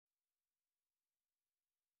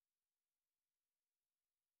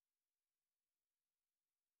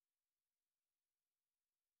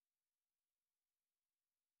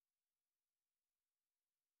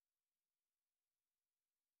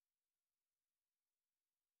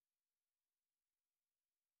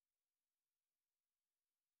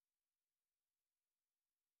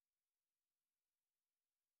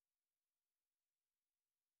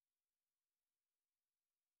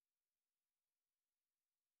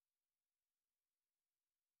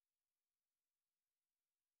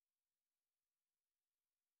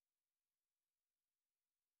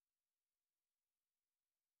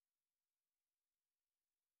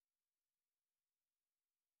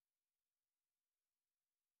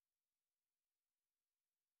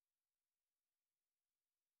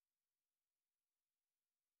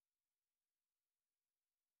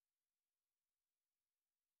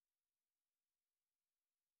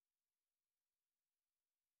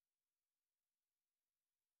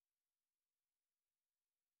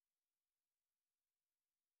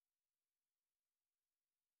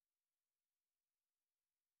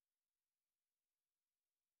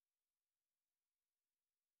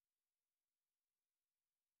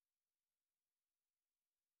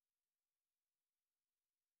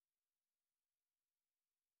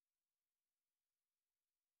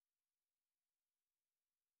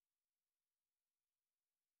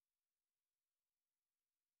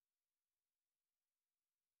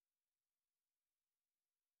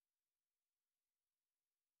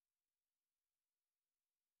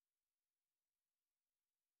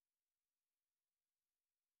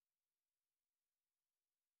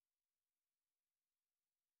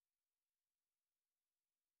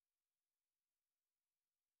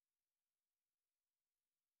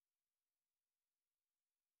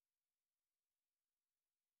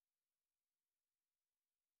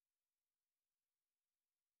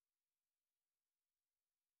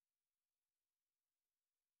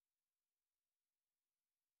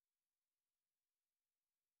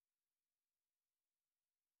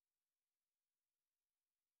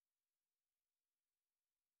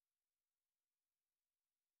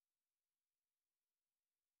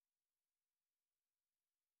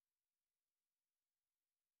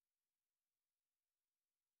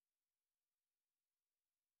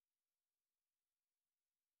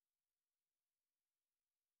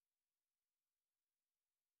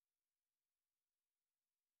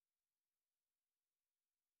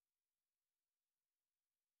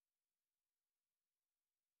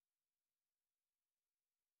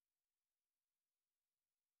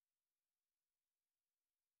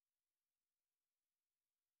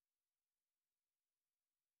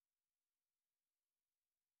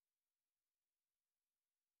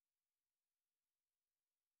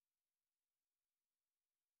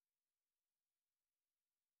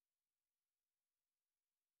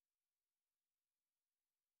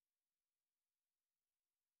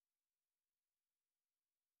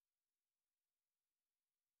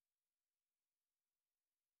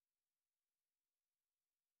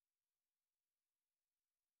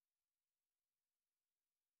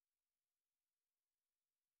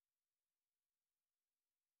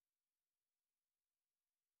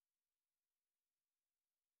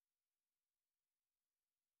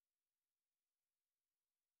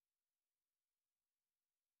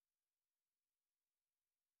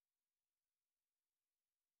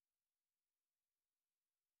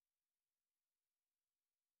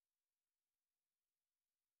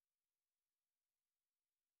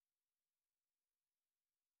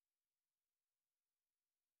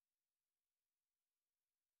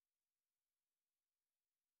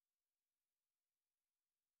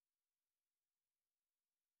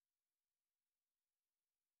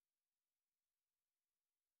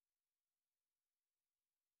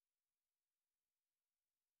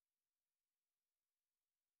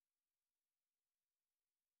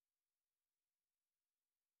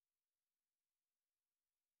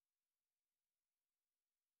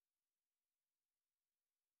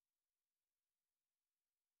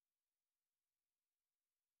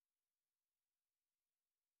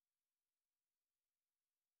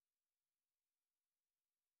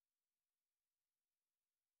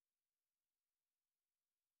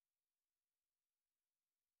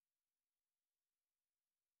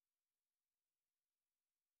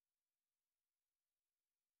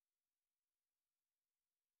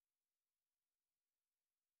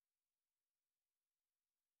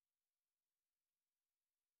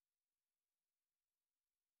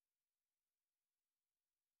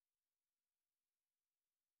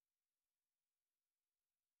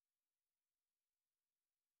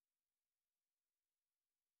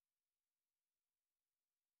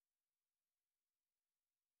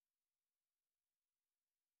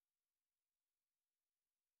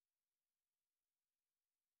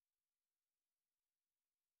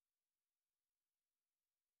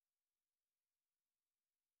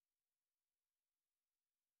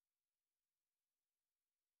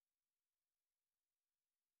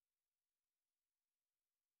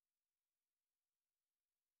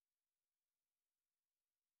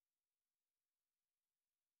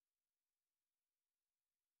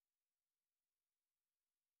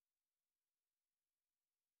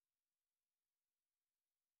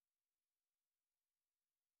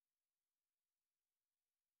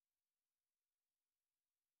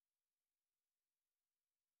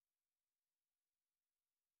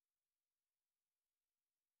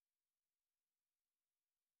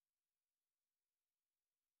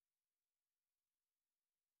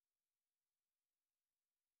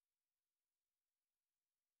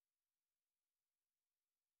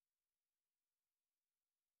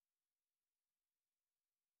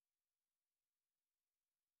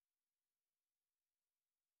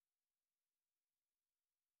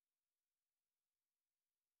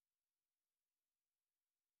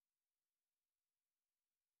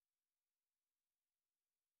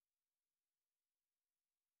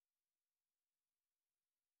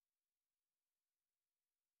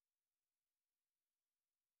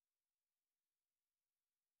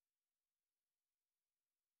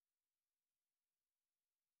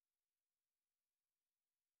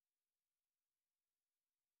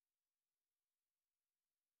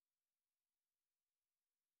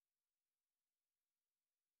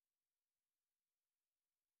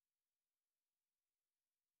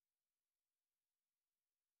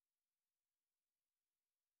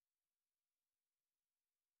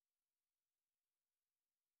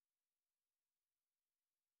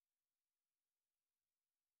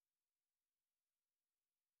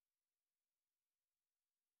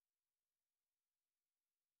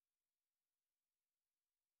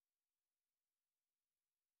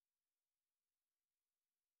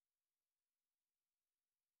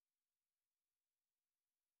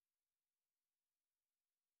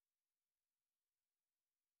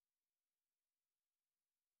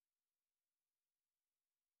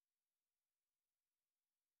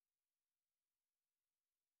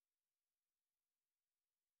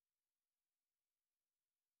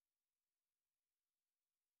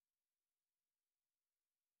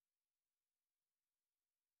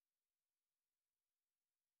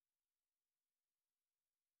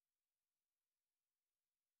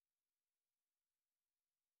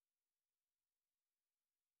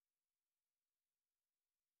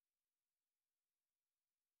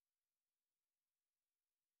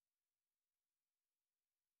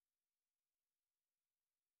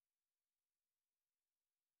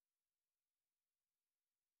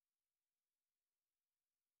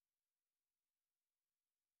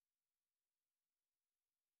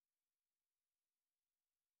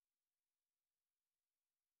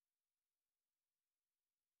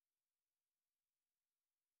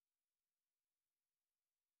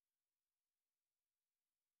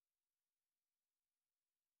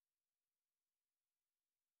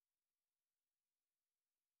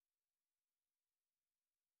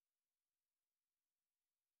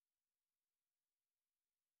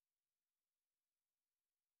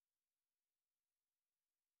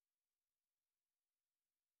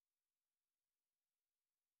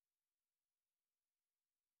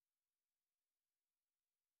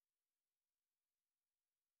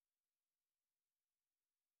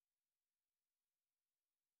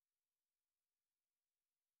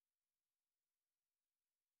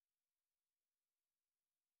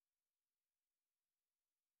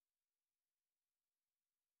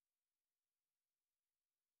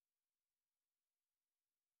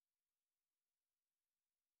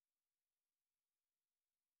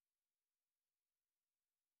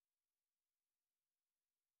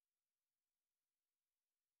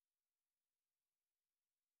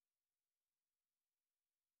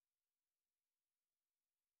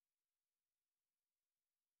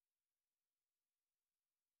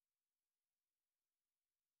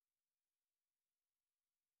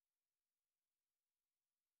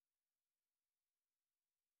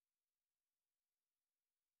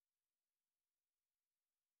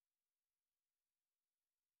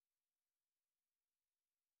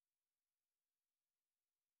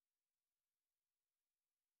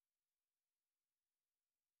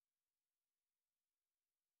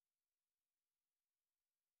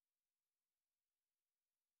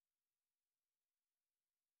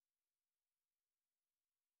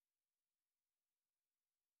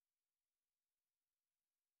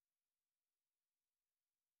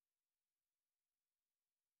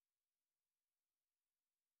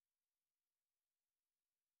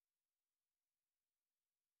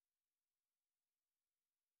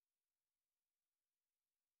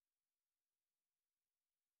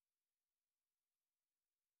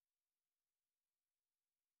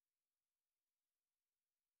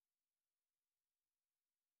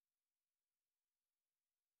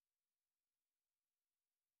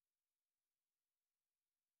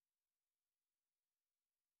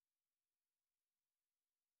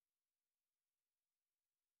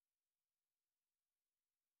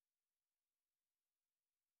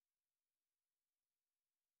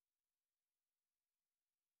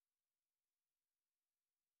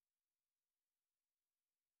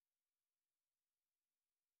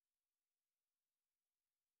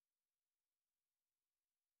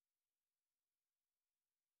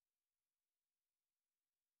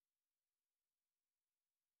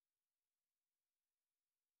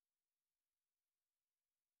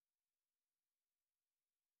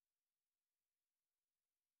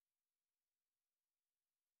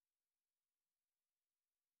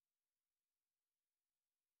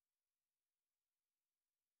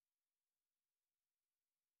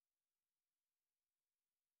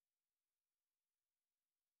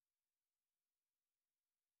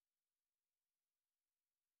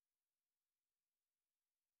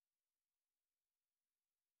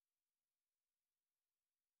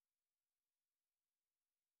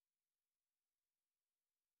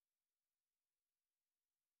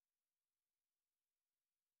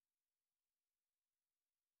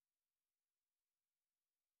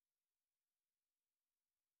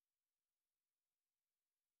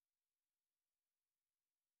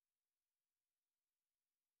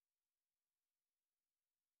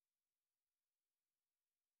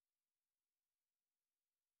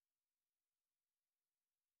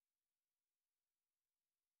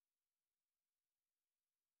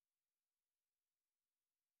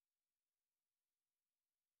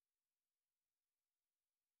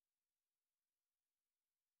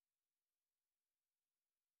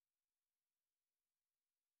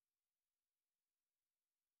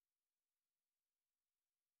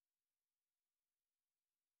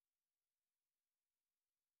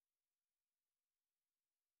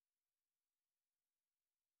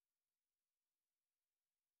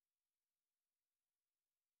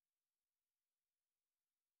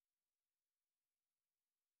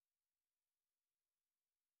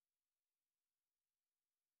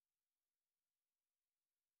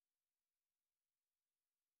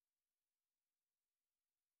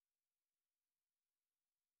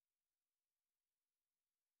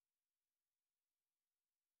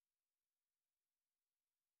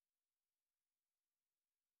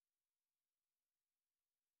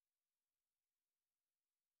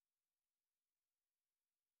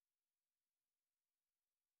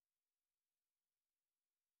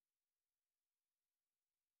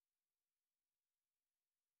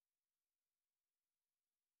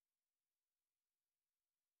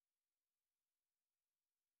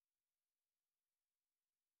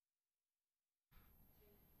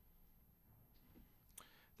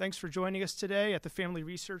Thanks for joining us today at the Family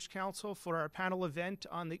Research Council for our panel event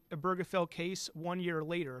on the Obergefell case 1 year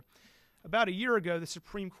later. About a year ago, the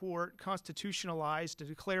Supreme Court constitutionalized and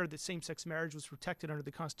declared that same-sex marriage was protected under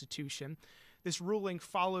the Constitution. This ruling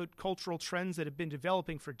followed cultural trends that had been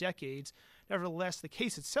developing for decades. Nevertheless, the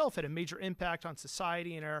case itself had a major impact on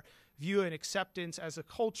society and our view and acceptance as a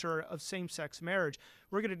culture of same-sex marriage.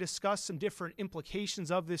 We're going to discuss some different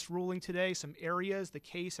implications of this ruling today, some areas the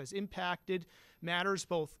case has impacted matters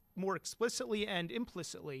both more explicitly and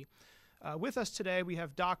implicitly. With us today, we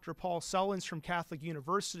have Dr. Paul Sullins from Catholic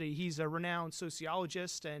University. He's a renowned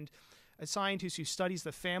sociologist and a scientist who studies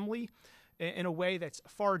the family in a way that's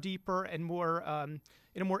far deeper and more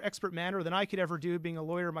in a more expert manner than I could ever do, being a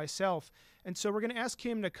lawyer myself. And so we're going to ask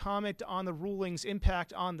him to comment on the ruling's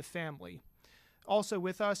impact on the family. Also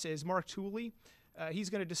with us is Mark Tooley.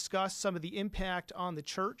 He's going to discuss some of the impact on the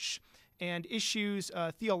church and issues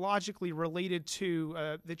theologically related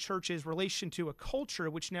to the church's relation to a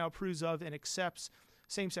culture which now approves of and accepts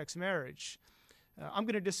same-sex marriage. I'm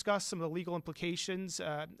going to discuss some of the legal implications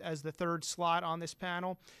as the third slot on this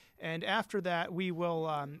panel. And after that, we will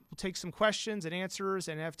we'll take some questions and answers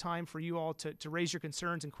and have time for you all to raise your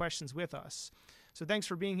concerns and questions with us. So thanks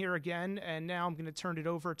for being here again. And now I'm going to turn it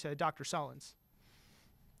over to Dr. Sullins.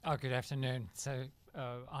 Oh, good afternoon. It's an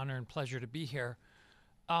honor and pleasure to be here.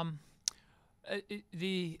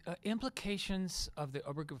 The implications of the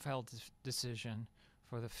Obergefell decision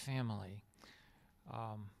for the family,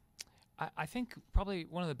 I think probably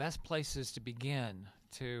one of the best places to begin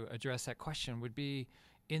to address that question would be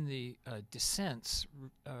in the dissents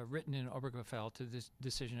written in Obergefell to this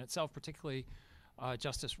decision itself, particularly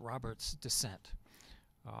Justice Roberts' dissent.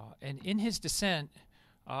 And in his dissent,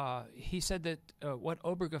 he said that what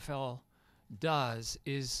Obergefell does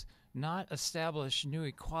is not establish new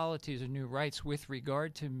equalities or new rights with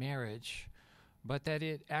regard to marriage, but that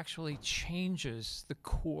it actually changes the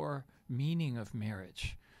core meaning of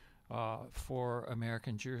marriage for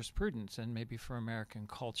American jurisprudence and maybe for American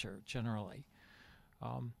culture generally.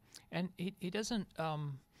 And he doesn't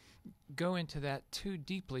go into that too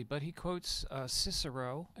deeply, but he quotes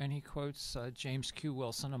Cicero and he quotes James Q.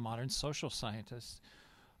 Wilson, a modern social scientist,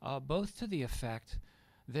 both to the effect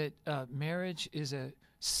that marriage is a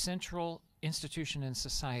central institution in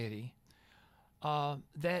society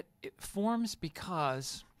that it forms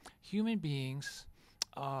because human beings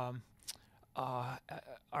are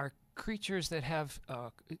creatures that have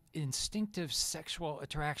instinctive sexual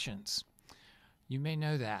attractions. You may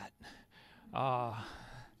know that.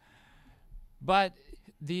 But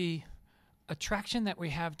the attraction that we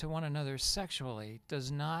have to one another sexually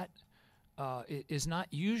is not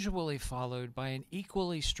usually followed by an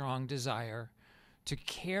equally strong desire to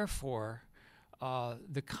care for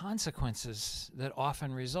the consequences that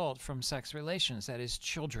often result from sex relations, that is,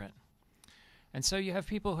 children. And so you have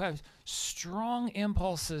people who have strong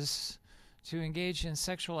impulses to engage in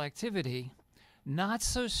sexual activity, not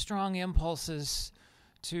so strong impulses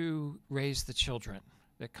to raise the children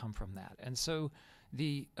that come from that. And so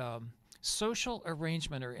the social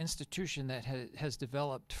arrangement or institution that has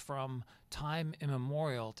developed from time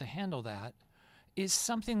immemorial to handle that is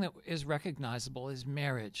something that is recognizable as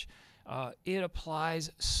marriage. It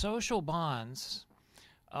applies social bonds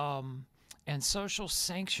and social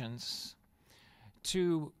sanctions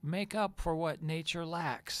to make up for what nature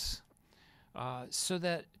lacks, so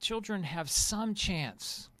that children have some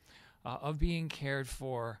chance of being cared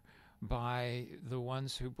for by the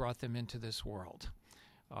ones who brought them into this world.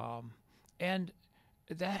 And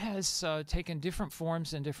that has taken different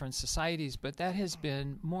forms in different societies, but that has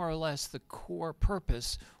been more or less the core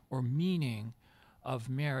purpose or meaning of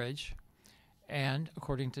marriage. And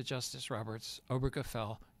according to Justice Roberts,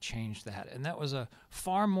 Obergefell changed that. And that was a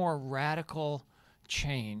far more radical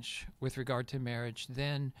change with regard to marriage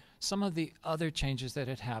than some of the other changes that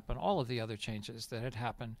had happened, all of the other changes that had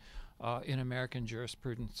happened in American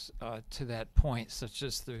jurisprudence to that point, such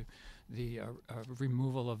as the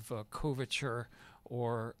removal of coverture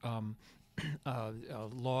or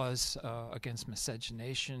laws against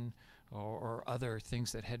miscegenation or other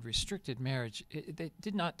things that had restricted marriage. They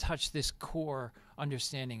did not touch this core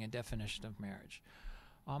understanding and definition of marriage.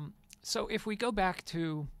 So if we go back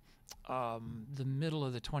to the middle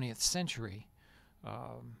of the 20th century,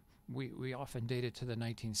 we often date it to the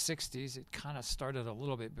 1960s. It kind of started a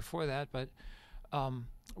little bit before that, but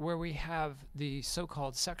where we have the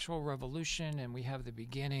so-called sexual revolution and we have the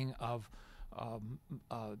beginning of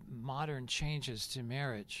modern changes to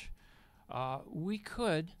marriage, we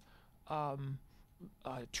could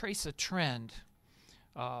trace a trend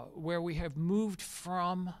where we have moved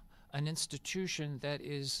from an institution that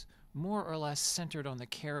is more or less centered on the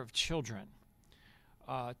care of children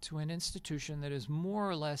to an institution that is more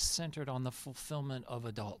or less centered on the fulfillment of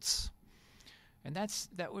adults. And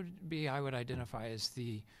that would be, I would identify as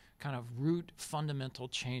the kind of root fundamental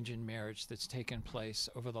change in marriage that's taken place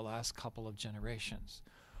over the last couple of generations.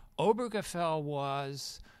 Obergefell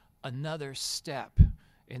was another step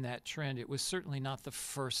in that trend. It was certainly not the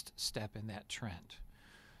first step in that trend.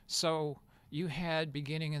 So you had,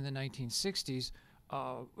 beginning in the 1960s,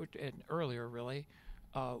 and earlier really,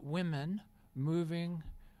 women moving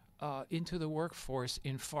into the workforce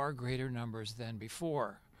in far greater numbers than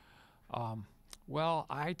before. Well,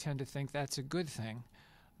 I tend to think that's a good thing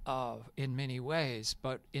in many ways,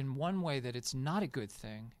 but in one way that it's not a good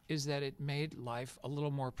thing is that it made life a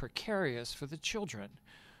little more precarious for the children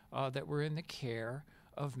that were in the care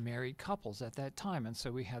of married couples at that time. And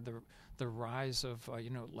so we had the rise of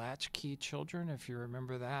latchkey children, if you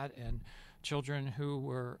remember that, and children who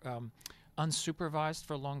were unsupervised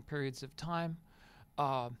for long periods of time,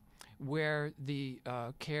 where the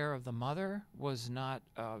care of the mother was not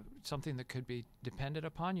something that could be depended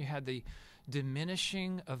upon. You had the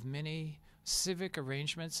diminishing of many civic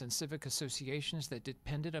arrangements and civic associations that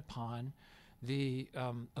depended upon the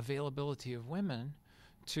availability of women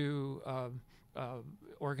to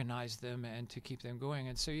organize them and to keep them going.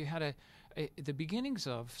 And so you had the beginnings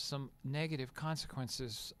of some negative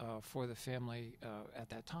consequences for the family at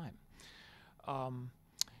that time.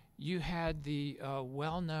 You had the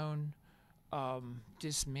well-known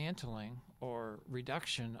dismantling or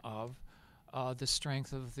reduction of the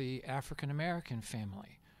strength of the African-American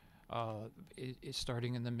family,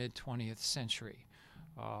 starting in the mid-20th century.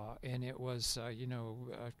 And it was, a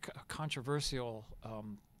controversial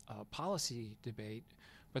policy debate,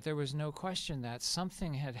 but there was no question that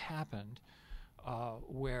something had happened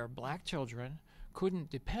where black children couldn't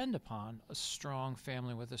depend upon a strong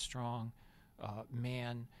family with a strong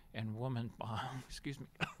man and woman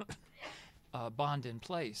bond in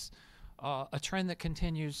place, a trend that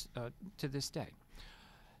continues to this day.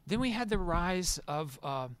 Then we had the rise of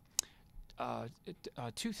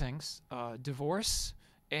two things, divorce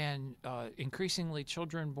and increasingly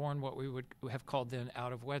children born what we would have called then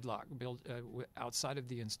out of wedlock, outside of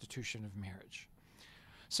the institution of marriage.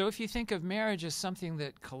 So if you think of marriage as something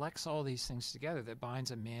that collects all these things together, that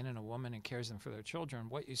binds a man and a woman and cares them for their children,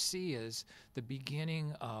 what you see is the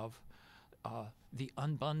beginning of the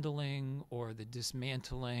unbundling or the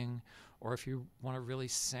dismantling, or if you want to really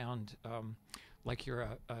sound like you're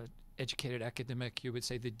a educated academic, you would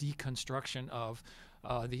say the deconstruction of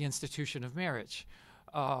the institution of marriage.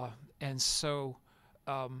 And so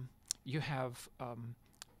you have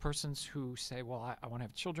persons who say, well, I want to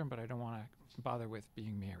have children, but I don't want to bother with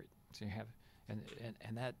being married. So you have,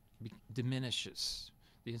 and that diminishes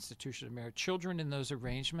the institution of marriage. Children in those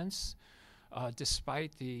arrangements,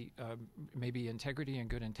 despite the maybe integrity and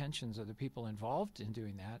good intentions of the people involved in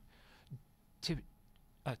doing that,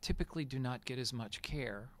 typically do not get as much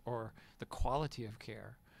care or the quality of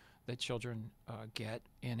care that children get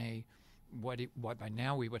in what by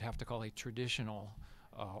now we would have to call a traditional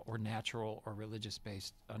or natural or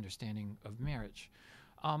religious-based understanding of marriage.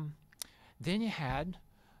 Then you had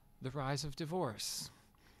the rise of divorce.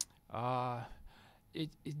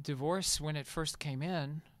 Divorce, when it first came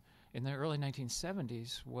in the early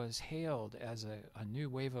 1970s, was hailed as a new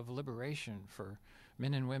wave of liberation for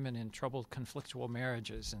men and women in troubled conflictual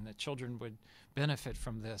marriages, and that children would benefit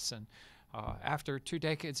from this. And after 2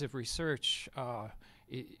 decades of research,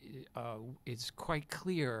 it's quite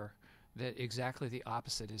clear that exactly the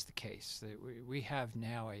opposite is the case. That we have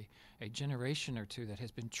now a generation or two that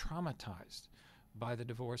has been traumatized by the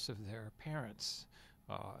divorce of their parents,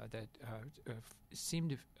 that seem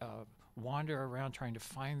to wander around trying to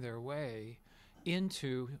find their way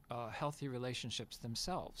into healthy relationships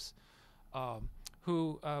themselves.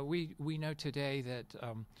 We know today that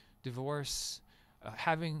divorce,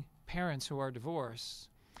 having parents who are divorced,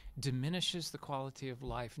 diminishes the quality of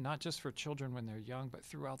life, not just for children when they're young, but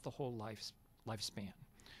throughout the whole lifespan.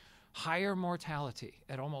 Higher mortality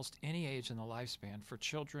at almost any age in the lifespan for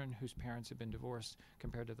children whose parents have been divorced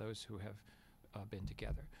compared to those who have been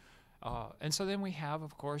together. And so then we have,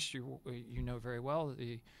 of course, you know very well,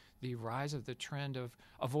 the rise of the trend of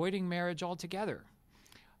avoiding marriage altogether,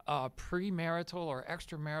 premarital or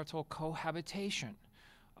extramarital cohabitation.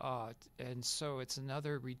 And so it's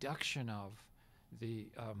another reduction of the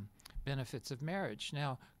benefits of marriage.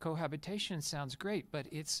 Now, cohabitation sounds great, but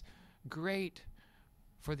it's great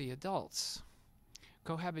for the adults.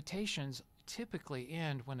 Cohabitations typically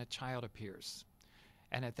end when a child appears.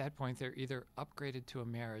 And at that point, they're either upgraded to a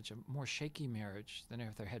marriage, a more shaky marriage than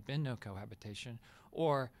if there had been no cohabitation,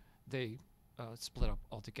 or they split up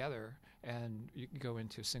altogether, and you can go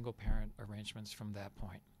into single-parent arrangements from that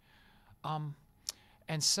point.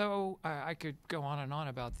 And so I could go on and on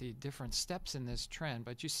about the different steps in this trend,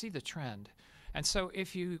 but you see the trend. And so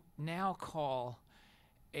if you now call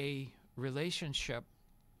a relationship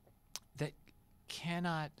that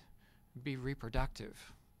cannot be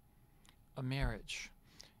reproductive a marriage,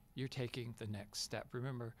 you're taking the next step.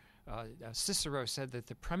 Remember, Cicero said that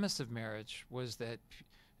the premise of marriage was that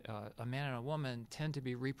a man and a woman tend to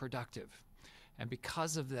be reproductive. And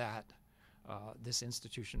because of that, this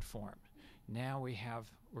institution formed. Now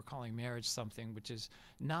we're calling marriage something which is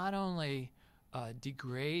not only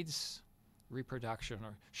degrades reproduction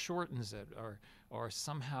or shortens it or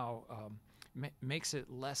somehow makes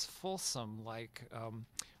it less fulsome, like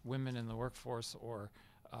women in the workforce or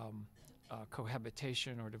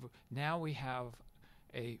cohabitation or now we have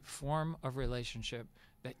a form of relationship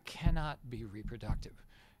that cannot be reproductive,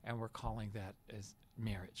 and we're calling that as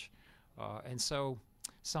marriage. And so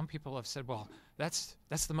some people have said, well, that's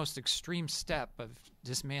the most extreme step of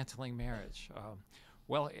dismantling marriage.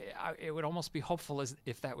 Well, it would almost be hopeful as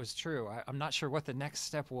if that was true. I'm not sure what the next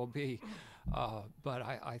step will be, but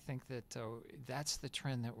I think that that's the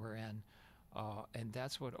trend that we're in, and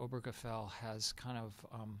that's what Obergefell has kind of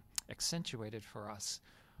accentuated for us,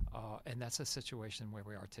 and that's a situation where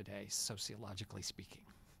we are today, sociologically speaking.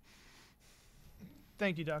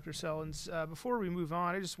 Thank you, Dr. Sullins. Before we move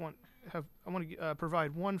on, I want to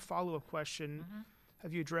provide one follow-up question.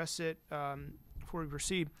 Have you addressed it before we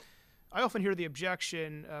proceed? I often hear the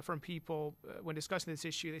objection from people when discussing this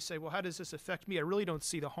issue. They say, well, how does this affect me? I really don't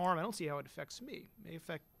see the harm. I don't see how it affects me. It may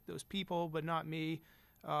affect those people, but not me.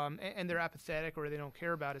 And they're apathetic or they don't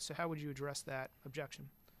care about it. So how would you address that objection?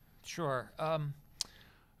 Sure. A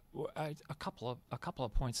couple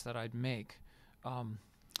of points that I'd make.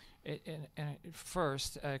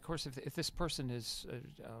 First, of course, if this person is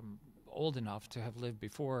old enough to have lived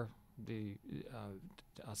before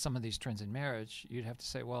some of these trends in marriage, you'd have to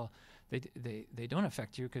say, well, they don't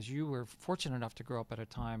affect you because you were fortunate enough to grow up at a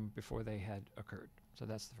time before they had occurred. So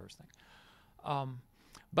that's the first thing.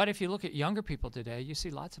 But if you look at younger people today, you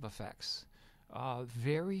see lots of effects.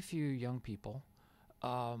 Very few young people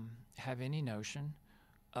have any notion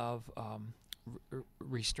of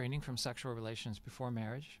restraining from sexual relations before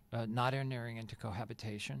marriage, not entering into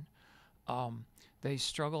cohabitation. They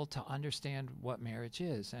struggle to understand what marriage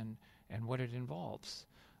is and what it involves.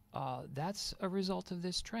 That's a result of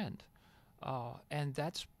this trend. And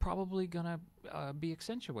that's probably going to be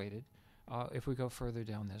accentuated if we go further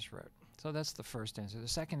down this road. So that's the first answer. The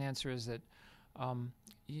second answer is that,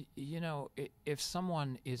 if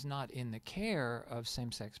someone is not in the care of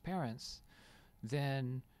same-sex parents,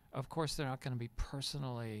 then of course they're not going to be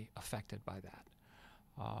personally affected by that.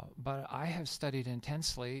 But I have studied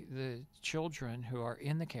intensely the children who are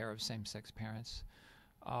in the care of same-sex parents,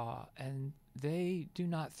 and they do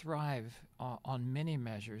not thrive on many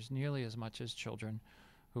measures nearly as much as children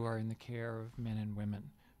who are in the care of men and women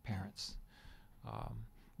parents.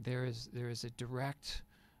 There is a direct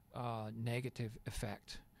negative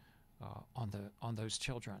effect on those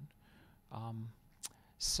children.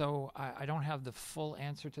 So I don't have the full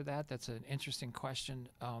answer to that. That's an interesting question,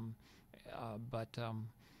 but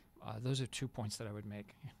those are 2 points that I would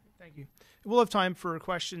make. Thank you. We'll have time for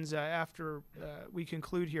questions after we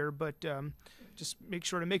conclude here, but just make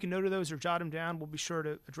sure to make a note of those or jot them down. We'll be sure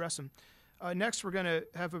to address them. Next, we're going to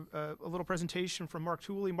have a little presentation from Mark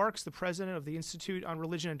Tooley. Mark's the president of the Institute on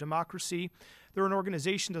Religion and Democracy. They're an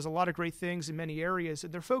organization that does a lot of great things in many areas,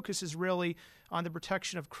 and their focus is really on the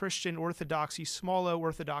protection of Christian orthodoxy, small o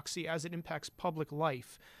orthodoxy, as it impacts public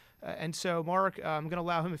life. And so, Mark, I'm going to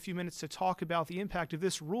allow him a few minutes to talk about the impact of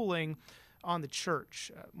this ruling on the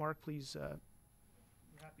church. Mark, please. We're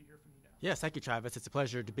happy to hear from you now. Yes, thank you, Travis. It's a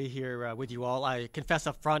pleasure to be here with you all. I confess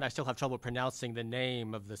up front, I still have trouble pronouncing the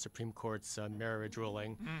name of the Supreme Court's marriage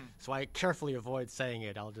ruling, so I carefully avoid saying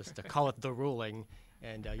it. I'll just call it the ruling,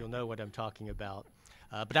 and you'll know what I'm talking about.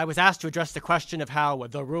 But I was asked to address the question of how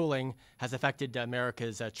the ruling has affected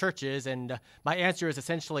America's churches, and my answer is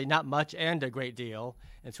essentially not much and a great deal,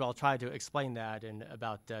 and so I'll try to explain that in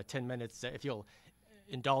about 10 minutes, if you'll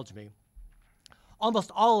indulge me.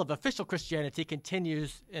 Almost all of official Christianity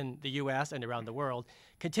continues in the U.S. and around the world,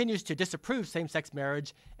 continues to disapprove same-sex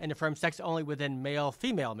marriage and affirm sex only within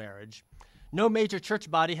male-female marriage. No major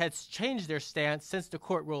church body has changed their stance since the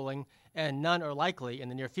court ruling, and none are likely in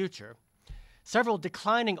the near future. Several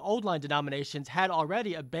declining old-line denominations had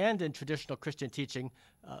already abandoned traditional Christian teaching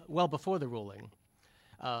well before the ruling.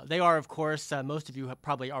 They are, of course, most of you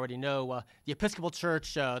probably already know, the Episcopal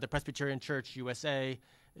Church, the Presbyterian Church USA,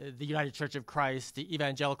 the United Church of Christ, the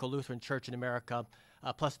Evangelical Lutheran Church in America,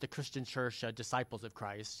 plus the Christian Church Disciples of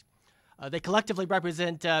Christ. They collectively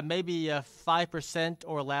represent maybe 5%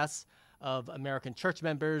 or less of American church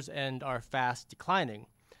members and are fast declining.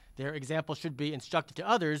 Their example should be instructive to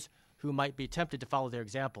others who might be tempted to follow their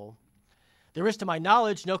example. There is, to my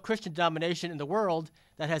knowledge, no Christian denomination in the world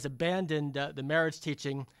that has abandoned the marriage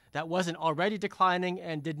teaching that wasn't already declining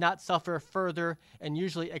and did not suffer further and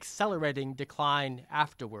usually accelerating decline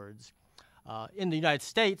afterwards. In the United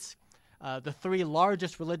States, the three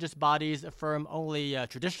largest religious bodies affirm only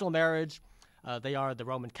traditional marriage. They are the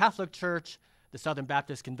Roman Catholic Church, the Southern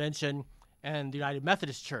Baptist Convention, and the United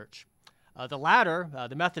Methodist Church. The latter,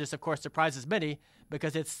 the Methodist, of course, surprises many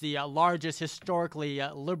because it's the largest historically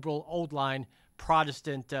liberal old line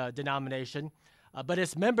Protestant denomination. But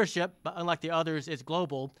its membership, unlike the others, is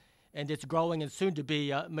global, and its growing and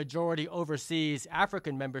soon-to-be majority overseas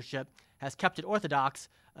African membership has kept it orthodox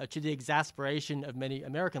to the exasperation of many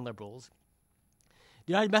American liberals.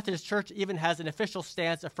 The United Methodist Church even has an official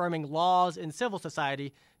stance affirming laws in civil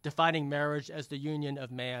society defining marriage as the union of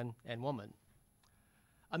man and woman.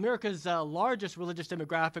 America's largest religious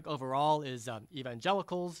demographic overall is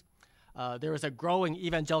evangelicals. There is a growing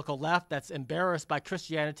evangelical left that's embarrassed by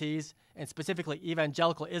Christianity's and specifically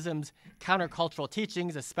evangelicalism's countercultural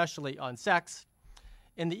teachings, especially on sex.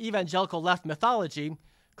 In the evangelical left mythology,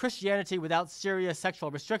 Christianity without serious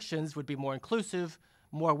sexual restrictions would be more inclusive,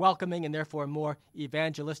 more welcoming, and therefore more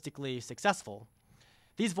evangelistically successful.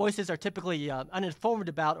 These voices are typically uninformed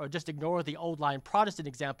about or just ignore the old-line Protestant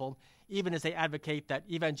example, even as they advocate that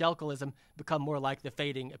evangelicalism become more like the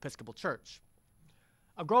fading Episcopal Church.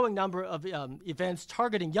 A growing number of events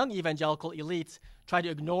targeting young evangelical elites try to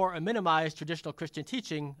ignore or minimize traditional Christian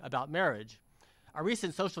teaching about marriage. A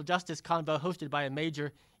recent social justice convo hosted by a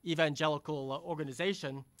major evangelical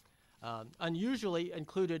organization unusually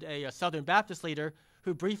included a Southern Baptist leader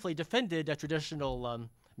who briefly defended traditional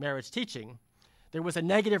marriage teaching. There was a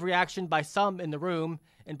negative reaction by some in the room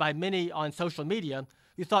and by many on social media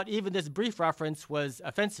who thought even this brief reference was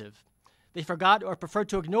offensive. They forgot or preferred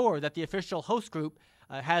to ignore that the official host group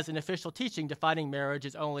has an official teaching defining marriage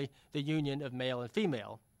as only the union of male and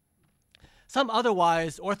female. Some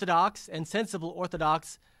otherwise orthodox and sensible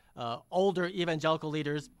orthodox older evangelical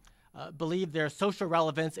leaders believe their social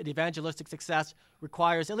relevance and evangelistic success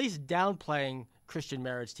requires at least downplaying Christian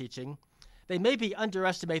marriage teaching. They maybe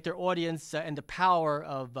underestimate their audience and the power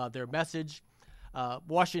of their message.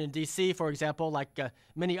 Washington, D.C., for example, like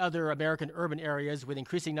many other American urban areas with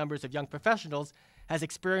increasing numbers of young professionals, has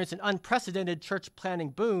experienced an unprecedented church planting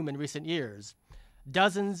boom in recent years.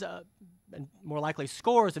 Dozens, and more likely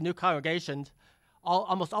scores of new congregations,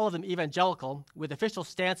 almost all of them evangelical, with official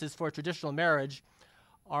stances for traditional marriage,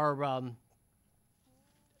 are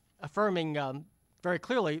affirming very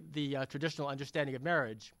clearly the traditional understanding of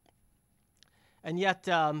marriage. And yet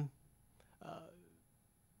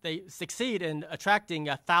they succeed in attracting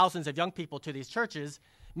thousands of young people to these churches,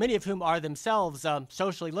 many of whom are themselves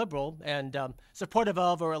socially liberal and supportive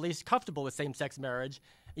of or at least comfortable with same-sex marriage.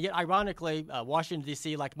 Yet, ironically, Washington,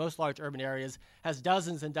 D.C., like most large urban areas, has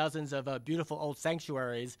dozens and dozens of beautiful old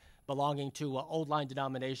sanctuaries belonging to old-line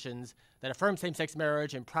denominations that affirm same-sex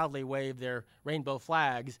marriage and proudly wave their rainbow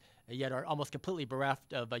flags, yet are almost completely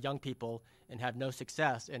bereft of young people and have no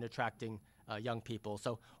success in attracting young people.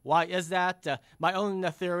 So why is that? My own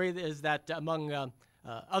theory is that among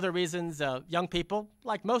other reasons, young people,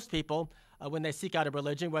 like most people, when they seek out a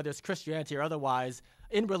religion, whether it's Christianity or otherwise,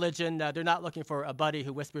 in religion, they're not looking for a buddy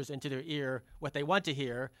who whispers into their ear what they want to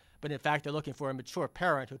hear, but in fact, they're looking for a mature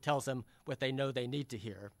parent who tells them what they know they need to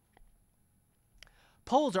hear.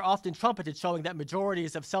 Polls are often trumpeted showing that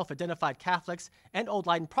majorities of self-identified Catholics and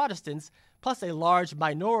old-line Protestants, plus a large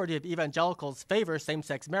minority of evangelicals, favor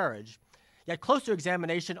same-sex marriage. Yet closer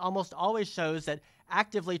examination almost always shows that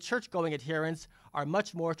actively church-going adherents are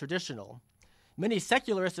much more traditional. Many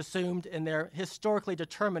secularists assumed in their historically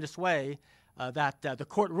determinist way that the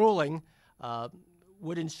court ruling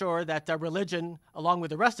would ensure that religion, along with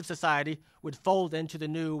the rest of society, would fold into the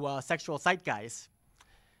new sexual zeitgeist.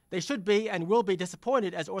 They should be and will be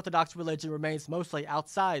disappointed as Orthodox religion remains mostly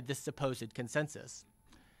outside this supposed consensus.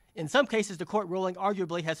 In some cases, the court ruling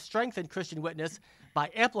arguably has strengthened Christian witness by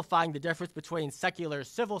amplifying the difference between secular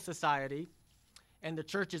civil society and the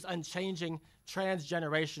church's unchanging,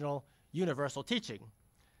 transgenerational, universal teaching.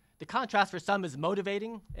 The contrast for some is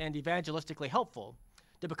motivating and evangelistically helpful.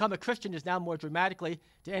 To become a Christian is now more dramatically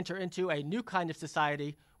to enter into a new kind of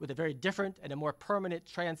society with a very different and a more permanent,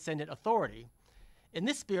 transcendent authority. In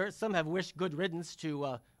this spirit, some have wished good riddance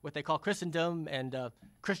to what they call Christendom and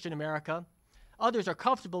Christian America. Others are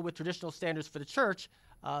comfortable with traditional standards for the church,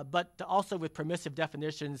 but also with permissive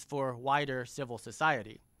definitions for wider civil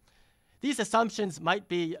society. These assumptions might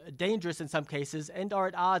be dangerous in some cases and are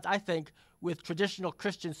at odds, I think, with traditional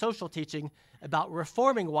Christian social teaching about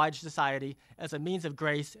reforming wider society as a means of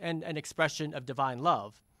grace and an expression of divine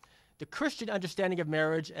love. The Christian understanding of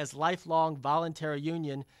marriage as lifelong voluntary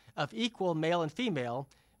union of equal male and female,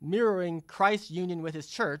 mirroring Christ's union with his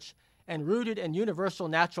church, and rooted in universal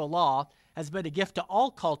natural law, has been a gift to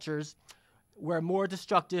all cultures where more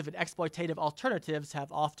destructive and exploitative alternatives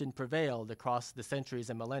have often prevailed across the centuries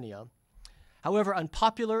and millennia. However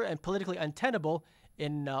unpopular and politically untenable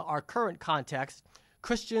in our current context,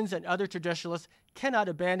 Christians and other traditionalists cannot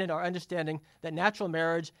abandon our understanding that natural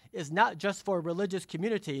marriage is not just for religious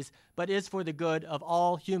communities, but is for the good of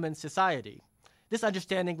all human society. This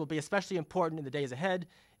understanding will be especially important in the days ahead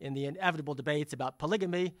in the inevitable debates about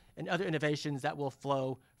polygamy and other innovations that will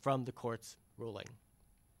flow from the court's ruling.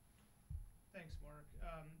 Thanks, Mark.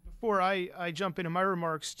 Before I jump into my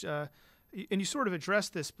remarks, and you sort of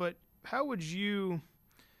addressed this, but how would you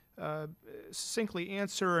succinctly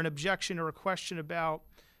answer an objection or a question about,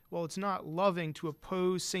 well, it's not loving to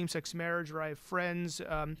oppose same-sex marriage, or I have friends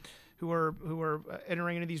who are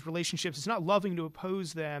entering into these relationships. It's not loving to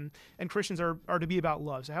oppose them, and Christians are to be about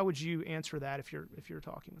love. So how would you answer that if you're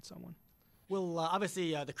talking with someone? Well,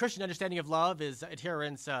 obviously, the Christian understanding of love is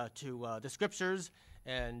adherence to the Scriptures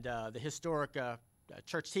and the historic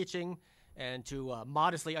church teaching, and to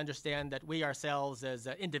modestly understand that we ourselves as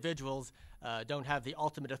individuals don't have the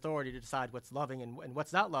ultimate authority to decide what's loving and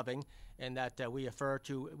what's not loving, and that we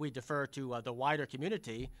defer to the wider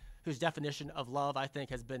community, whose definition of love, I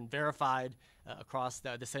think, has been verified across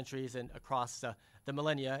the centuries and across the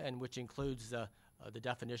millennia, and which includes the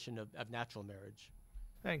definition of natural marriage.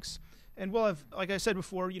 Thanks. And we'll have, like I said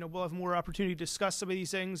before, we'll have more opportunity to discuss some of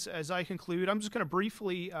these things as I conclude. I'm just going to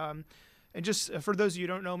briefly, and just for those of you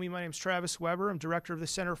who don't know me, my name is Travis Weber. I'm director of the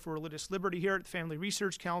Center for Religious Liberty here at the Family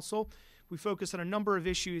Research Council. We focus on a number of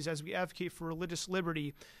issues as we advocate for religious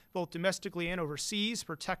liberty, both domestically and overseas,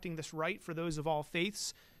 protecting this right for those of all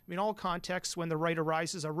faiths. In all contexts, when the right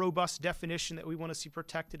arises, a robust definition that we want to see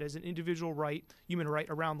protected as an individual right, human right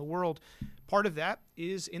around the world. Part of that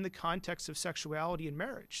is in the context of sexuality and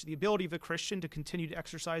marriage. The ability of a Christian to continue to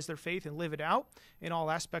exercise their faith and live it out in all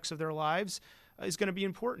aspects of their lives is going to be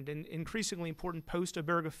important, and increasingly important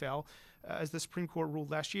post-Obergefell, as the Supreme Court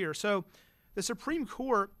ruled last year. So the Supreme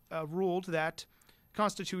Court ruled that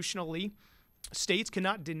constitutionally states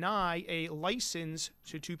cannot deny a license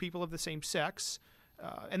to two people of the same sex,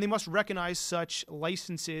 and they must recognize such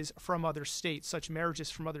licenses from other states, such marriages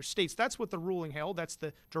from other states. That's what the ruling held. That's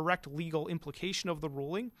the direct legal implication of the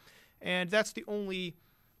ruling, and that's the only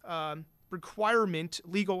hard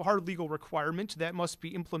legal requirement that must be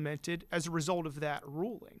implemented as a result of that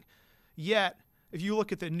ruling. Yet, if you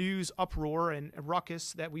look at the news uproar and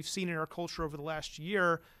ruckus that we've seen in our culture over the last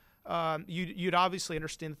year, you'd obviously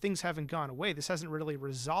understand that things haven't gone away. This hasn't really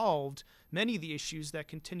resolved many of the issues that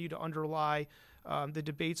continue to underlie the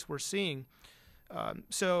debates we're seeing.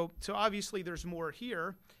 So obviously there's more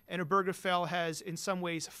here, and Obergefell has in some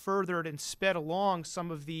ways furthered and sped along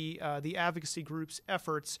some of the advocacy group's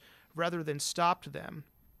efforts rather than stopped them.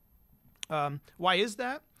 Why is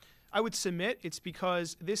that? I would submit it's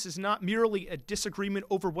because this is not merely a disagreement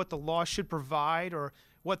over what the law should provide or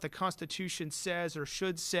what the Constitution says or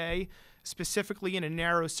should say, specifically in a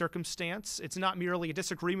narrow circumstance. It's not merely a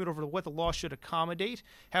disagreement over what the law should accommodate,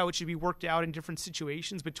 how it should be worked out in different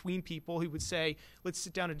situations between people who would say, let's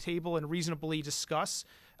sit down at a table and reasonably discuss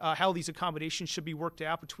how these accommodations should be worked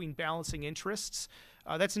out between balancing interests.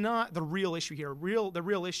 That's not the real issue here. The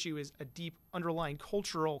real issue is a deep underlying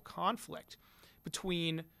cultural conflict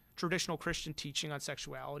between traditional Christian teaching on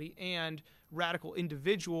sexuality and radical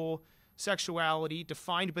individual sexuality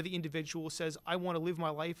defined by the individual who says, I want to live my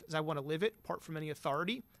life as I want to live it, apart from any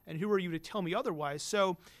authority, and who are you to tell me otherwise?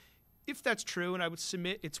 So if that's true, and I would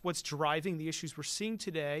submit it's what's driving the issues we're seeing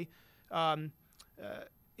today,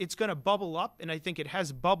 it's going to bubble up, and I think it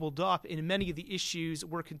has bubbled up in many of the issues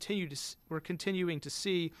we're continuing to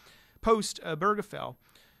see post-Obergefell.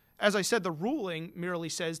 As I said, the ruling merely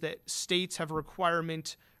says that states have a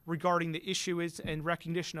requirement regarding the issuance and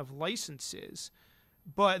recognition of licenses,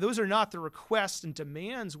 but those are not the requests and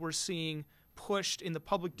demands we're seeing pushed in the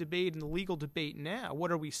public debate and the legal debate now.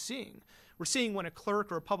 What are we seeing? We're seeing when a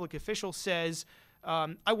clerk or a public official says,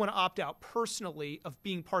 I want to opt out personally of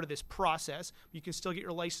being part of this process. You can still get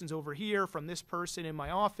your license over here from this person in my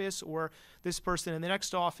office or this person in the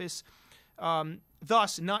next office,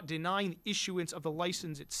 thus not denying the issuance of the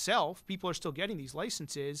license itself. People are still getting these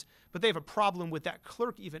licenses, but they have a problem with that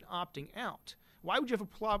clerk even opting out. Why would you have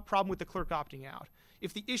a problem with the clerk opting out?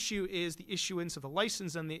 If the issue is the issuance of the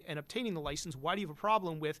license and obtaining the license, why do you have a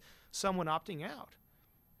problem with someone opting out?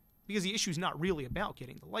 Because the issue is not really about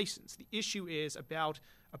getting the license. The issue is about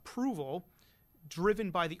approval driven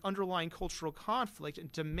by the underlying cultural conflict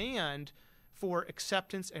and demand for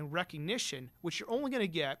acceptance and recognition, which you're only going to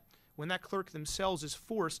get when that clerk themselves is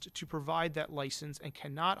forced to provide that license and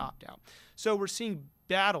cannot opt out. So we're seeing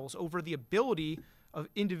battles over the ability of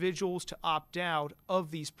individuals to opt out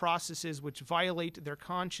of these processes which violate their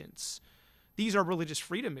conscience. These are religious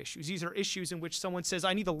freedom issues. These are issues in which someone says,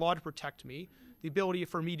 I need the law to protect me, the ability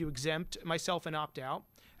for me to exempt myself and opt out.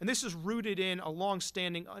 And this is rooted in a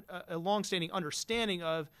long-standing understanding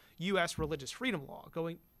of U.S. religious freedom law,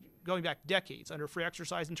 going back decades. Under free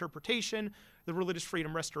exercise interpretation, the Religious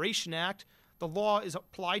Freedom Restoration Act, the law is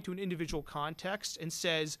applied to an individual context and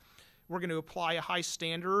says, we're going to apply a high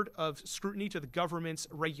standard of scrutiny to the government's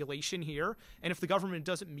regulation here. And if the government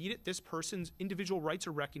doesn't meet it, this person's individual rights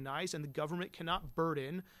are recognized and the government cannot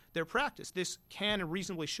burden their practice. This can and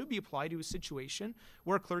reasonably should be applied to a situation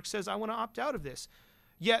where a clerk says, I want to opt out of this.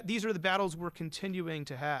 Yet these are the battles we're continuing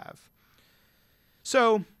to have.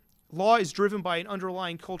 So law is driven by an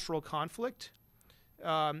underlying cultural conflict.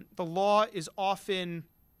 The law is often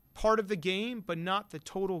part of the game, but not the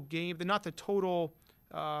total game, the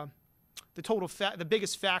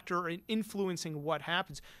biggest factor in influencing what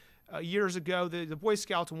happens. Years ago, the Boy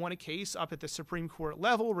Scouts won a case up at the Supreme Court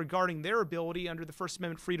level regarding their ability under the First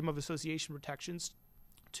Amendment freedom of association protections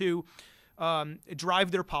to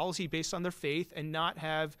drive their policy based on their faith and not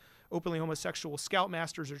have openly homosexual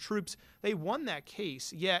scoutmasters or troops. They won that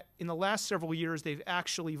case, yet in the last several years, they've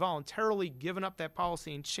actually voluntarily given up that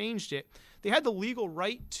policy and changed it. They had the legal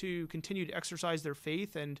right to continue to exercise their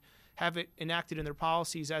faith and have it enacted in their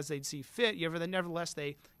policies as they'd see fit. Nevertheless,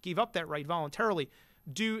 they gave up that right voluntarily,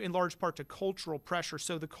 due in large part to cultural pressure.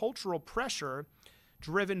 So the cultural pressure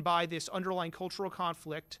driven by this underlying cultural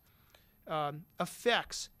conflict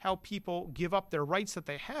affects how people give up their rights that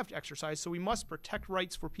they have to exercise. So we must protect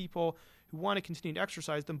rights for people who want to continue to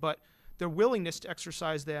exercise them, but their willingness to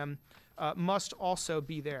exercise them must also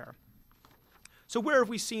be there. So where have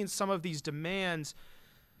we seen some of these demands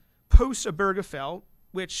post-Obergefell,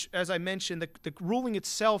 which, as I mentioned, the ruling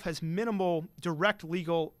itself has minimal direct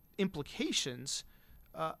legal implications,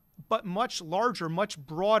 but much larger, much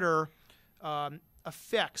broader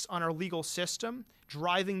effects on our legal system,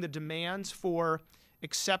 driving the demands for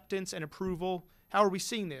acceptance and approval. How are we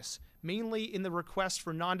seeing this? Mainly in the request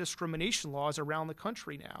for non-discrimination laws around the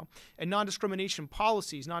country now, and non-discrimination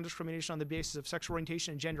policies, non-discrimination on the basis of sexual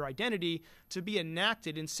orientation and gender identity, to be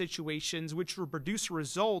enacted in situations which will produce a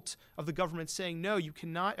result of the government saying, no, you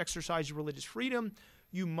cannot exercise your religious freedom.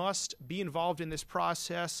 You must be involved in this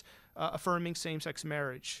process, affirming same-sex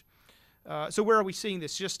marriage. So where are we seeing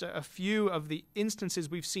this? Just a few of the instances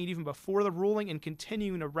we've seen even before the ruling and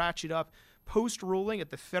continuing to ratchet up post-ruling at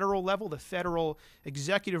the federal level, the federal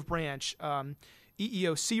executive branch,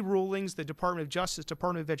 EEOC rulings, the Department of Justice,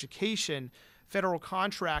 Department of Education, federal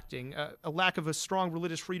contracting, a lack of a strong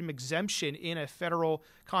religious freedom exemption in a federal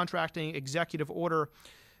contracting executive order,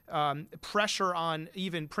 pressure on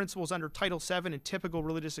even principles under Title VII and typical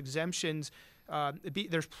religious exemptions.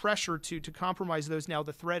 There's pressure to compromise those now.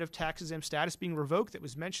 The threat of tax-exempt status being revoked that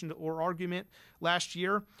was mentioned or argument last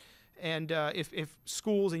year. And if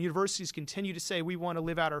schools and universities continue to say we want to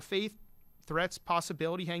live out our faith, threats,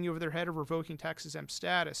 possibility hanging over their head of revoking tax-exempt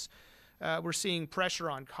status. We're seeing pressure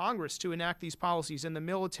on Congress to enact these policies, in the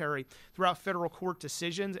military, throughout federal court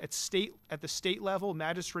decisions, at the state level,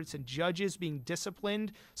 magistrates and judges being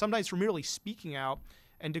disciplined, sometimes for merely speaking out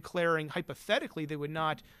and declaring hypothetically they would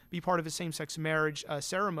not be part of a same-sex marriage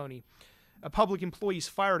ceremony. Public employees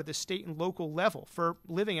fired at the state and local level for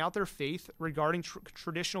living out their faith regarding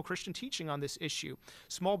traditional Christian teaching on this issue.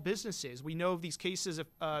 Small businesses, we know of these cases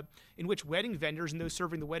in which wedding vendors and those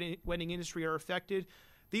serving the wedding industry are affected.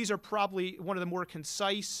 These are probably one of the more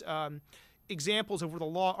concise examples of where the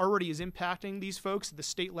law already is impacting these folks. At the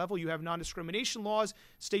state level, you have non-discrimination laws,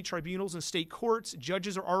 state tribunals and state courts.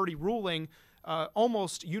 Judges are already ruling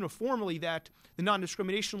almost uniformly that the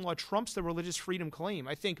non-discrimination law trumps the religious freedom claim.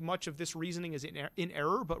 I think much of this reasoning is in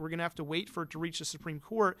error, but we're going to have to wait for it to reach the Supreme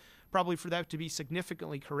Court, probably for that to be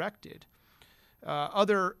significantly corrected.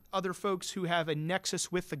 Other folks who have a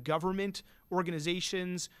nexus with the government,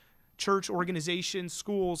 organizations, church organizations,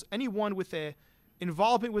 schools, anyone with a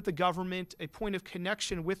involvement with the government, a point of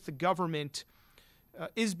connection with the government,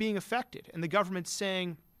 is being affected. And the government's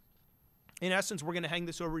saying, in essence, we're going to hang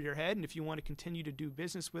this over your head, and if you want to continue to do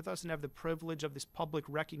business with us and have the privilege of this public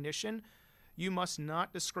recognition, You must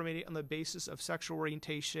not discriminate on the basis of sexual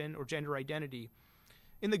orientation or gender identity.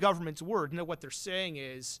 In the government's word, what they're saying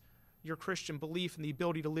is your Christian belief and the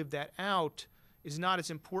ability to live that out is not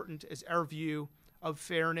as important as our view of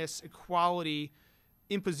fairness, equality,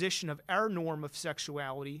 imposition of our norm of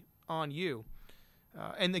sexuality on you.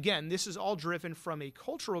 And again, this is all driven from a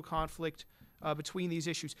cultural conflict between these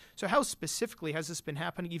issues. So how specifically has this been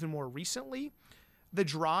happening even more recently? The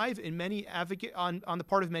drive in many on the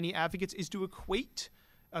part of many advocates is to equate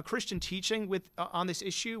Christian teaching with on this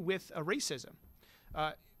issue with racism.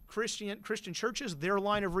 Christian churches, their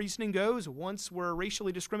line of reasoning goes, once we're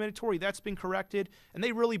racially discriminatory, that's been corrected, and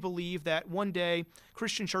they really believe that one day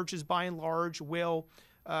Christian churches, by and large, will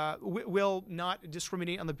not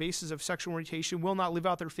discriminate on the basis of sexual orientation, will not live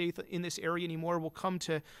out their faith in this area anymore, will come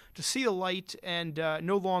to see the light and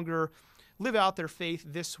no longer live out their faith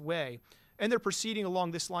this way. And they're proceeding along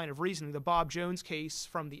this line of reasoning. The Bob Jones case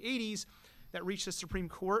from the 80s that reached the Supreme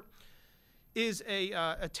Court is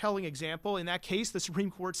a telling example. In that case, the Supreme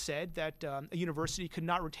Court said that a university could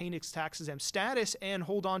not retain its tax-exempt status and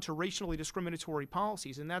hold on to racially discriminatory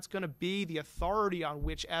policies, and that's going to be the authority on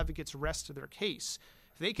which advocates rest their case.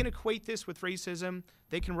 If they can equate this with racism,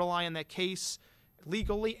 they can rely on that case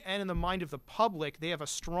legally, and in the mind of the public, they have a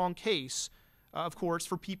strong case, of course,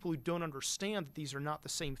 for people who don't understand that these are not the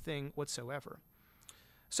same thing whatsoever.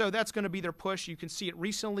 So that's going to be their push. You can see it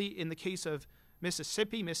recently in the case of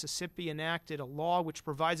Mississippi. Mississippi enacted a law which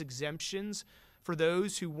provides exemptions for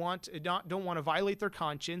those who don't want to violate their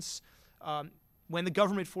conscience when the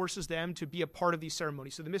government forces them to be a part of these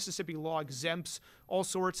ceremonies. So the Mississippi law exempts all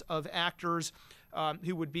sorts of actors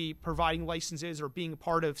who would be providing licenses or being a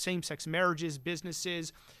part of same-sex marriages,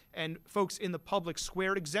 businesses, and folks in the public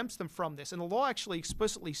square. It exempts them from this. And the law actually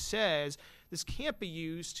explicitly says this can't be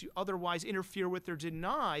used to otherwise interfere with or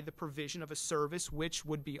deny the provision of a service which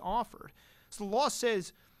would be offered. So the law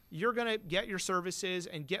says you're going to get your services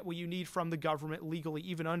and get what you need from the government legally,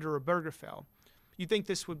 even under Obergefell. You'd think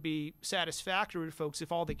this would be satisfactory to folks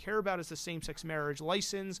if all they care about is the same-sex marriage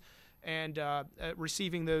license and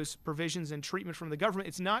receiving those provisions and treatment from the government.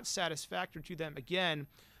 It's not satisfactory to them, again,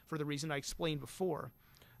 for the reason I explained before.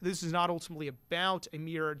 This is not ultimately about a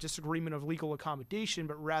mere disagreement of legal accommodation,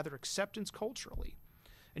 but rather acceptance culturally.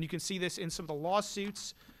 And you can see this in some of the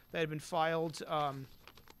lawsuits that have been filed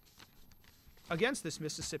against this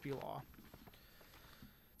Mississippi law.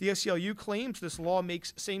 The ACLU claims this law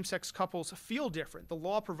makes same-sex couples feel different. The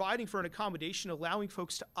law providing for an accommodation, allowing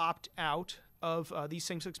folks to opt out of these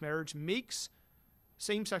same-sex marriage, makes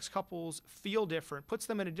same-sex couples feel different, puts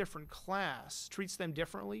them in a different class, treats them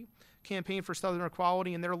differently. Campaign for Southern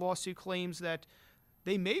Equality in their lawsuit claims that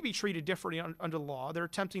they may be treated differently under the law. They're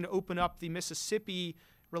attempting to open up the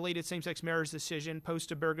Mississippi-related same-sex marriage decision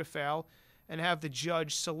post-Obergefell and have the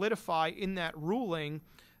judge solidify in that ruling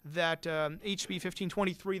that HB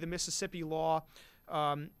 1523, the Mississippi law,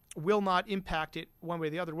 will not impact it one way or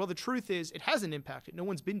the other. Well, the truth is it hasn't impacted. No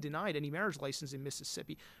one's been denied any marriage license in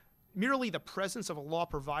Mississippi. Merely the presence of a law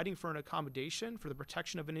providing for an accommodation for the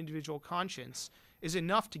protection of an individual conscience is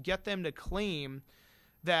enough to get them to claim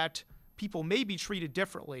that people may be treated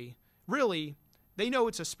differently. Really, they know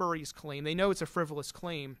it's a spurious claim. They know it's a frivolous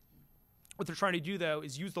claim. What they're trying to do, though,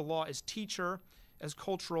 is use the law as teacher, as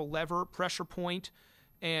cultural lever, pressure point,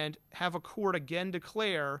 and have a court again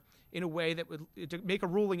declare in a way that would make a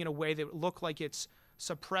ruling in a way that would look like it's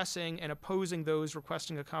suppressing and opposing those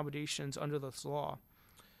requesting accommodations under this law.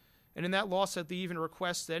 And in that law set, they even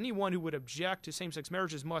request that anyone who would object to same-sex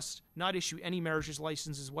marriages must not issue any marriage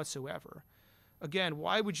licenses whatsoever. Again,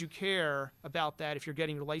 why would you care about that if you're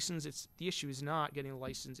getting a license? The issue is not getting a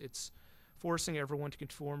license. It's forcing everyone to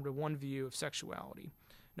conform to one view of sexuality.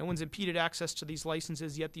 No one's impeded access to these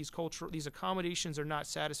licenses, yet these accommodations are not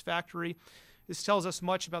satisfactory. This tells us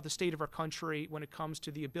much about the state of our country when it comes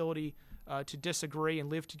to the ability to disagree and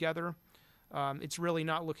live together. It's really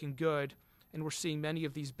not looking good, and we're seeing many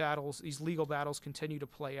of these battles, these legal battles, continue to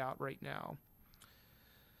play out right now.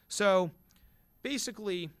 So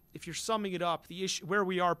basically, if you're summing it up, the issue where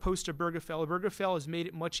we are post-Obergefell has made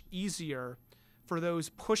it much easier for those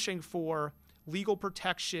pushing for legal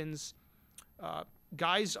protections,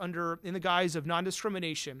 in the guise of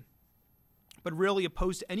non-discrimination, but really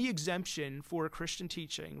opposed to any exemption for Christian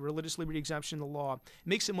teaching, religious liberty exemption in the law. It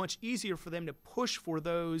makes it much easier for them to push for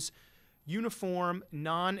those uniform,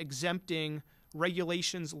 non-exempting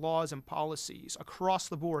regulations, laws, and policies across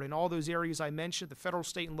the board in all those areas I mentioned, the federal,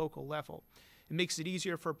 state, and local level. It makes it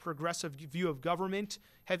easier for a progressive view of government,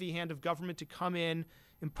 heavy hand of government, to come in,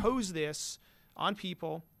 impose this on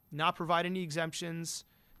people, not provide any exemptions.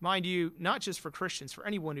 Mind you, not just for Christians, for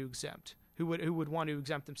anyone who who would want to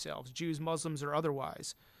exempt themselves, Jews, Muslims, or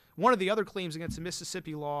otherwise. One of the other claims against the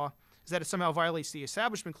Mississippi law is that it somehow violates the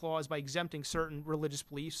Establishment Clause by exempting certain religious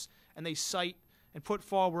beliefs, and they cite and put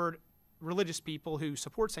forward religious people who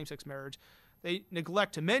support same-sex marriage. They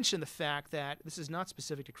neglect to mention the fact that this is not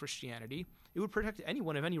specific to Christianity. It would protect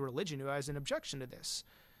anyone of any religion who has an objection to this.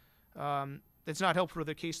 That's not helpful to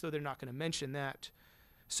the case, though. They're not going to mention that.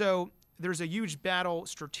 So there's a huge battle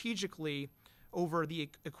strategically over the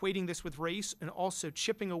equating this with race and also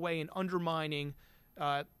chipping away and undermining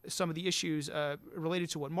some of the issues related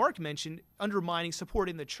to what Mark mentioned, undermining support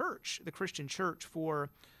in the church, the Christian church, for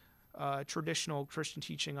traditional Christian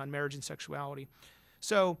teaching on marriage and sexuality.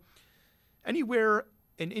 So anywhere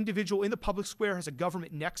an individual in the public square has a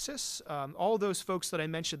government nexus, all of those folks that I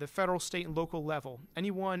mentioned, the federal, state, and local level,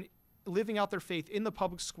 anyone living out their faith in the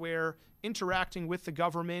public square, interacting with the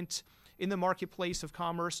government, in the marketplace of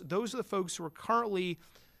commerce, those are the folks who are currently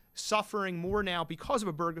suffering more now because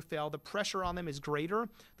of Obergefell. The pressure on them is greater.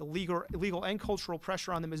 The legal and cultural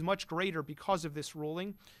pressure on them is much greater because of this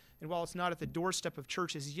ruling. And while it's not at the doorstep of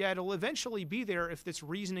churches yet, it'll eventually be there if this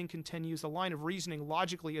reasoning continues. The line of reasoning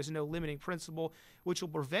logically is no limiting principle, which will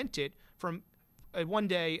prevent it from one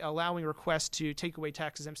day allowing requests to take away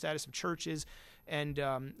tax-exempt status of churches and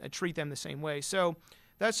treat them the same way. So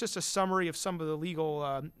that's just a summary of some of the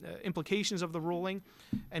legal implications of the ruling.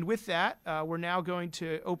 And with that, we're now going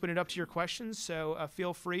to open it up to your questions. So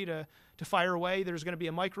feel free to fire away. There's going to be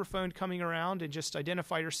a microphone coming around, and just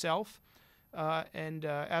identify yourself and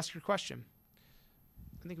ask your question.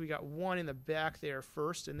 I think we got one in the back there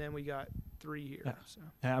first, and then we got three here. Yeah. So.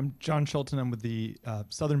 I'm John Schulten. I'm with the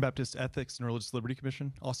Southern Baptist Ethics and Religious Liberty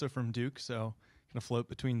Commission, also from Duke, so kind of float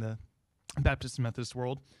between the Baptist and Methodist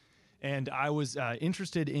world. And I was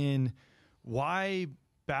interested in why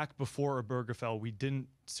back before Obergefell we didn't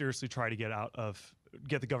seriously try to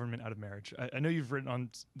get the government out of marriage. I know you've written on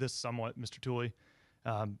this somewhat, Mr. Tooley,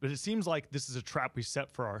 but it seems like this is a trap we set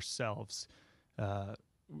for ourselves.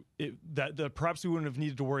 Perhaps we wouldn't have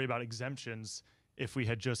needed to worry about exemptions if we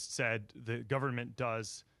had just said the government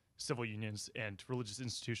does civil unions and religious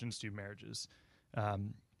institutions do marriages.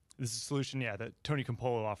 This is a solution, that Tony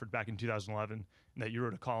Campolo offered back in 2011, and that you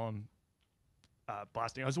wrote a column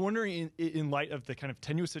blasting. I was wondering, in light of the kind of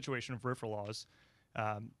tenuous situation of RFRA laws,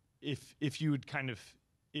 if you would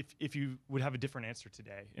have a different answer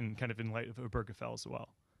today, and kind of in light of Obergefell as well.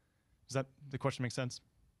 Does that the question make sense?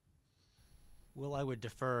 Well, I would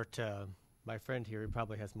defer to my friend here, who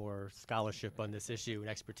probably has more scholarship on this issue and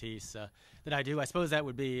expertise than I do. I suppose that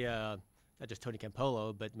would be not just Tony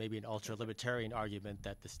Campolo, but maybe an ultra-libertarian argument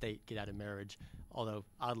that the state get out of marriage, although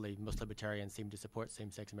oddly most libertarians seem to support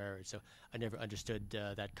same-sex marriage, so I never understood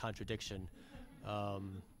that contradiction.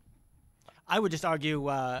 I would just argue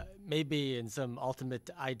maybe in some ultimate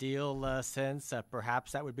ideal sense,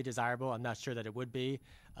 perhaps that would be desirable. I'm not sure that it would be,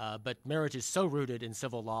 but marriage is so rooted in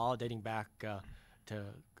civil law, dating back to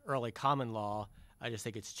early common law, I just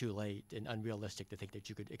think it's too late and unrealistic to think that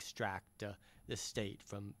you could extract the state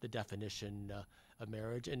from the definition of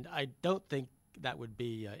marriage. And I don't think that would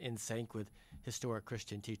be in sync with historic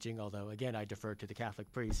Christian teaching, although, again, I defer to the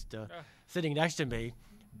Catholic priest sitting next to me.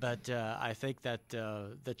 But I think that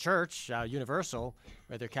the church, universal,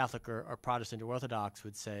 whether Catholic or Protestant or Orthodox,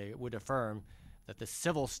 would affirm that the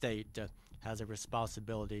civil state has a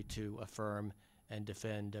responsibility to affirm and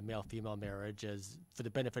defend male-female marriage as for the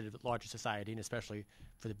benefit of the larger society and especially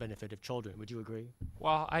for the benefit of children. Would you agree?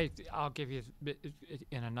 Well, I'll give you,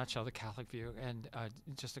 in a nutshell, the Catholic view. And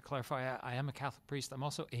just to clarify, I am a Catholic priest. I'm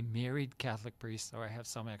also a married Catholic priest, so I have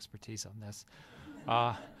some expertise on this.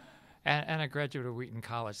 And a graduate of Wheaton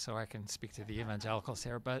College, so I can speak to the evangelicals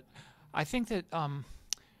here. But I think that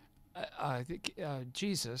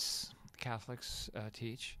Jesus, Catholics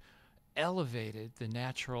teach, elevated the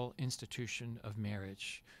natural institution of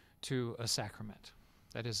marriage to a sacrament.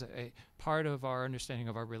 That is a part of our understanding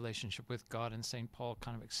of our relationship with God, and St. Paul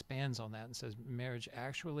kind of expands on that and says marriage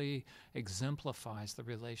actually exemplifies the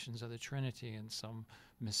relations of the Trinity in some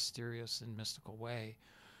mysterious and mystical way.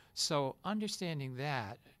 So understanding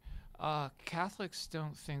that, Catholics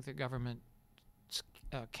don't think that government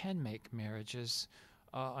can make marriages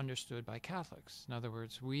understood by Catholics. In other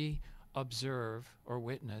words, we observe or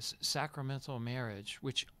witness sacramental marriage,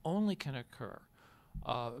 which only can occur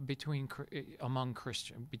between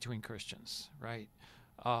Christians, right?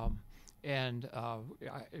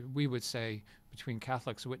 We would say between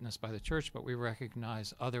Catholics witnessed by the Church, but we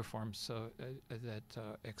recognize other forms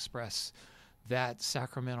that express that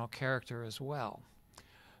sacramental character as well.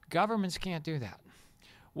 Governments can't do that.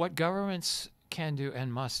 What governments can do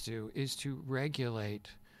and must do is to regulate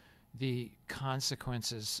the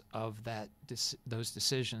consequences of those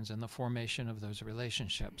decisions and the formation of those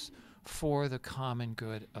relationships for the common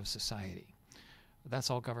good of society. That's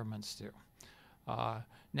all governments do.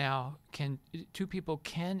 Now, two people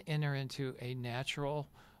can enter into a natural,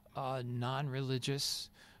 non-religious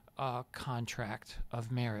contract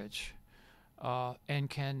of marriage and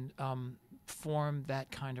can form that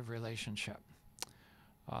kind of relationship.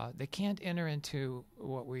 They can't enter into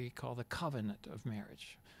what we call the covenant of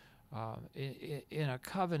marriage. In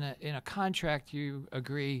a contract, you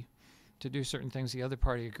agree to do certain things, the other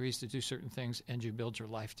party agrees to do certain things, and you build your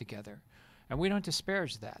life together. And we don't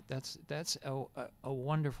disparage that. That's a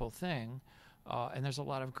wonderful thing, and there's a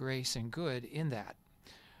lot of grace and good in that.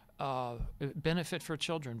 Benefit for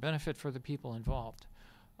children, benefit for the people involved.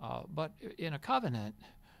 But in a covenant,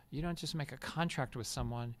 you don't just make a contract with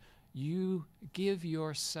someone. You give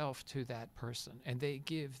yourself to that person, and they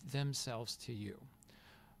give themselves to you.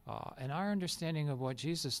 And our understanding of what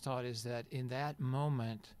Jesus taught is that in that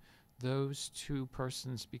moment, those two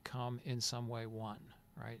persons become in some way one,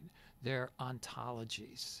 right? Their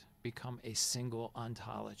ontologies become a single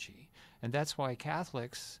ontology. And that's why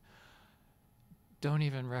Catholics don't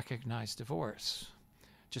even recognize divorce.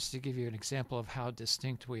 Just to give you an example of how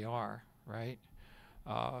distinct we are, right?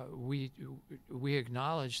 We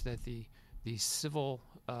acknowledge that the civil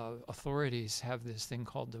authorities have this thing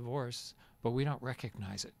called divorce, but we don't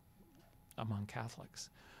recognize it among Catholics.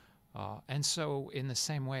 And so in the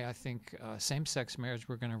same way, I think same-sex marriage,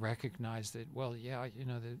 we're going to recognize that, well, yeah,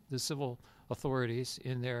 the civil authorities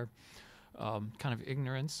in their kind of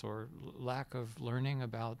ignorance or lack of learning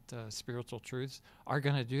about spiritual truths are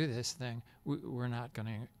going to do this thing. We're not going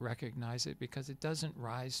to recognize it because it doesn't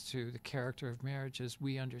rise to the character of marriage as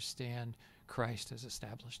we understand Christ has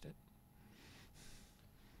established it.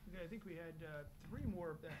 Okay, I think we had three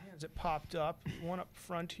more hands that popped up. One up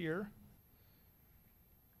front here.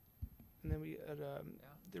 And then we had,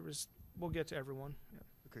 there was, we'll get to everyone. Yeah.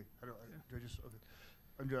 Okay,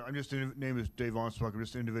 I'm just, name is Dave Onsbach, I'm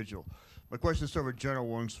just an individual. My question is sort of a general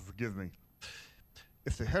one, so forgive me.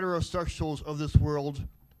 If the heterosexuals of this world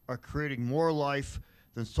are creating more life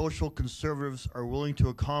than social conservatives are willing to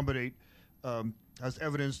accommodate, as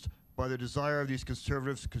evidenced by the desire of these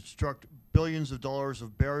conservatives to construct billions of dollars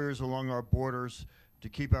of barriers along our borders to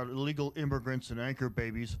keep out illegal immigrants and anchor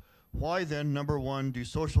babies, why then, number one, do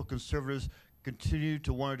social conservatives continue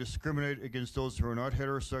to want to discriminate against those who are not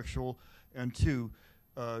heterosexual? And two,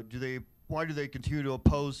 why do they continue to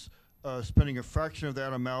oppose spending a fraction of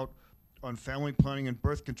that amount on family planning and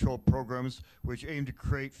birth control programs which aim to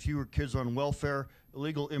create fewer kids on welfare,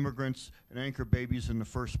 illegal immigrants, and anchor babies in the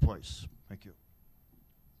first place? Thank you.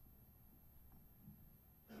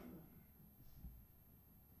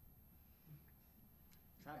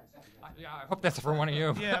 Yeah, I hope that's for one of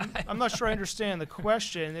you. Yeah, I'm not sure I understand the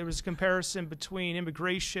question. There was a comparison between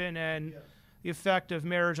immigration and the effect of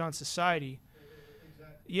marriage on society.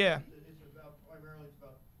 Exactly. Yeah. It's primarily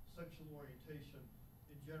about sexual orientation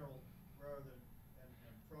in general, rather than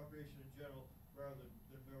and procreation in general, rather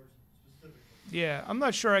than marriage specifically. Yeah, I'm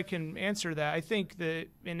not sure I can answer that. I think that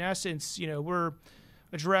in essence, we're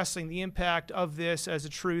addressing the impact of this as a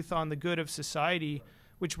truth on the good of society,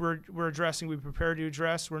 which we're addressing, we're prepared to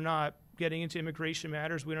address. We're not getting into immigration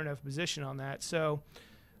matters. We don't have a position on that. So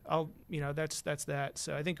that's that.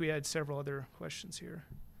 So I think we had several other questions here.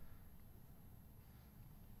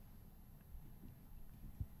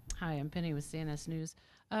 Hi, I'm Penny with CNS News.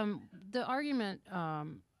 The argument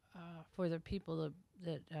for the people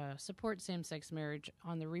that support same-sex marriage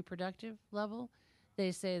on the reproductive level,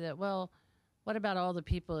 they say that, well, what about all the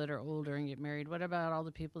people that are older and get married? What about all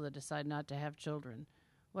the people that decide not to have children?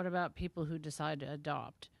 What about people who decide to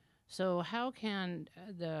adopt? So how can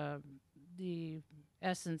the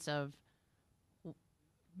essence of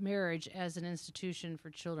marriage as an institution for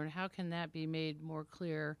children, how can that be made more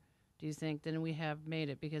clear, do you think, than we have made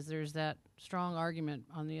it? Because there's that strong argument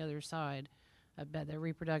on the other side about that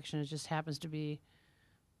reproduction just happens to be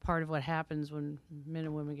part of what happens when men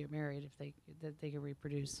and women get married, that they can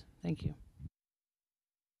reproduce. Thank you.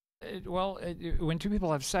 When two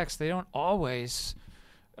people have sex, they don't always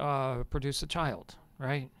produce a child,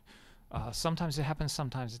 right? Sometimes it happens,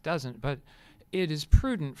 sometimes it doesn't. But it is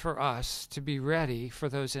prudent for us to be ready for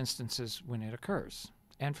those instances when it occurs,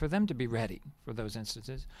 and for them to be ready for those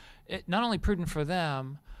instances. Not only prudent for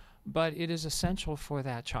them, but it is essential for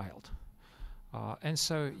that child. And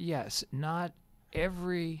so, yes, not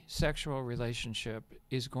every sexual relationship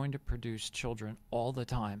is going to produce children all the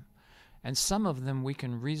time. And some of them we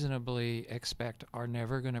can reasonably expect are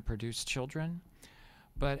never going to produce children.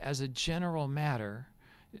 But as a general matter,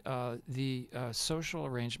 the social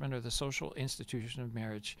arrangement or the social institution of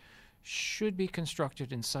marriage should be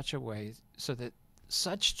constructed in such a way so that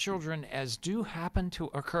such children as do happen to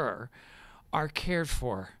occur are cared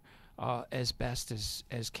for as best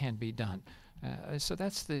as can be done. So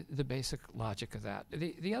that's the basic logic of that.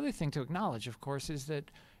 The other thing to acknowledge, of course, is that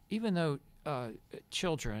even though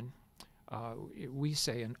children, we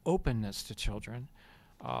say an openness to children,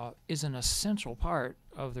 is an essential part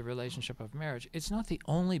of the relationship of marriage, it's not the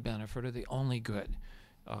only benefit or the only good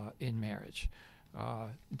in marriage.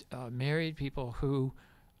 Married people who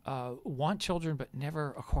want children but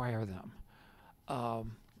never acquire them,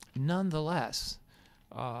 nonetheless,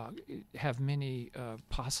 have many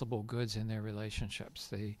possible goods in their relationships.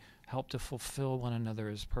 They help to fulfill one another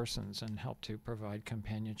as persons and help to provide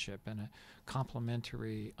companionship and a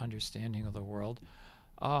complementary understanding of the world.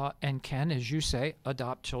 And can, as you say,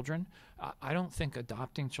 adopt children. I don't think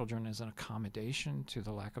adopting children is an accommodation to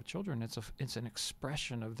the lack of children. It's an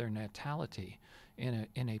expression of their natality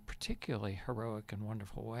in a particularly heroic and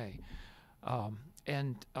wonderful way.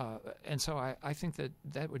 And so I think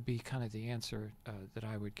that would be kind of the answer that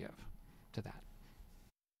I would give to that.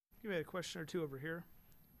 Give me a question or two over here.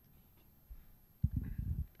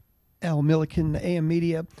 Al Milliken, AM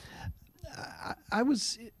Media. I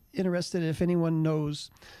was interested if anyone knows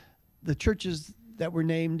the churches that were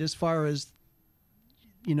named as far as,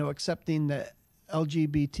 accepting the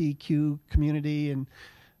LGBTQ community and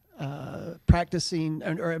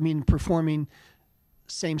performing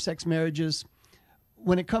same-sex marriages.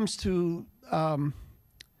 When it comes to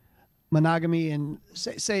monogamy and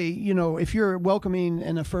say, if you're welcoming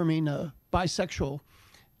and affirming a bisexual,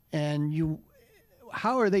 and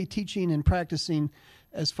how are they teaching and practicing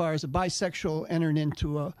as far as a bisexual entering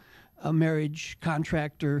into a marriage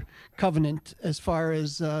contract or covenant, as far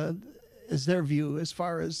as their view, as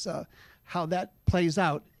far as how that plays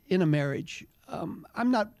out in a marriage?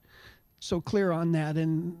 I'm not so clear on that,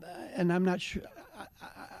 and I'm not sure.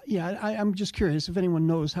 I'm just curious if anyone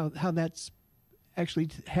knows how that's actually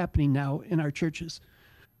happening now in our churches.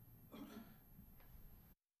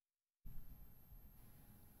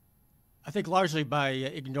 I think largely by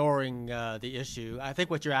ignoring the issue. I think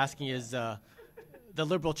what you're asking is the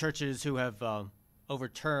liberal churches who have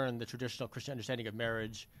overturned the traditional Christian understanding of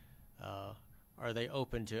marriage, are they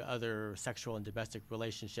open to other sexual and domestic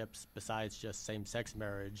relationships besides just same-sex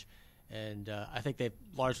marriage? And I think they've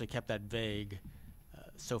largely kept that vague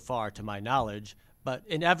so far, to my knowledge. But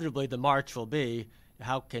inevitably, the march will be,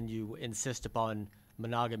 how can you insist upon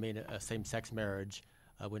monogamy in a same-sex marriage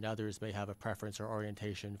when others may have a preference or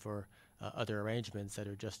orientation for other arrangements that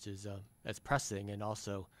are just as pressing and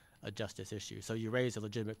also a justice issue? So you raise a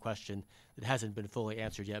legitimate question that hasn't been fully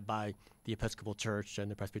answered yet by the Episcopal Church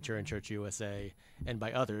and the Presbyterian Church USA and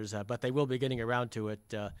by others, but they will be getting around to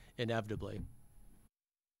it inevitably.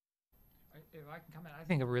 If I can comment, I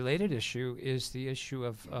think a related issue is the issue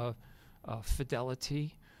of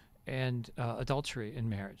fidelity and adultery in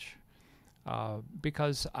marriage,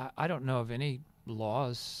 because I don't know of any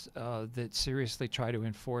laws that seriously try to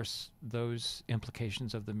enforce those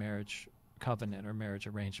implications of the marriage covenant or marriage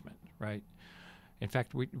arrangement, right? In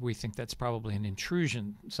fact, we think that's probably an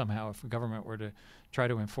intrusion somehow if the government were to try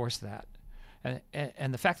to enforce that.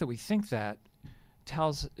 And the fact that we think that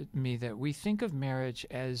tells me that we think of marriage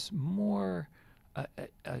as more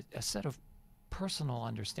a set of personal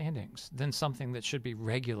understandings than something that should be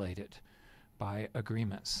regulated by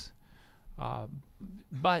agreements.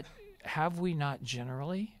 But have we not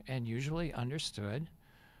generally and usually understood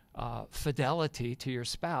fidelity to your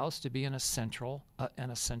spouse to be an essential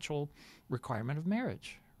requirement of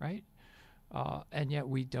marriage, right? And yet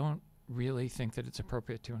we don't really think that it's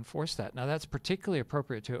appropriate to enforce that. Now, that's particularly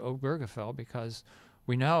appropriate to Obergefell because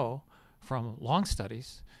we know from long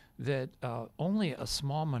studies that only a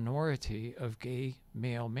small minority of gay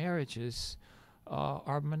male marriages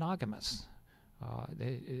are monogamous.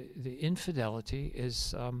 The infidelity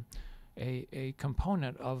is a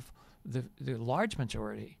component of the large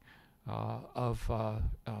majority of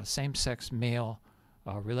same-sex male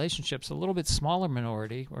relationships. A little bit smaller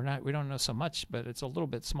minority, we don't know so much, but it's a little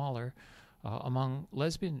bit smaller among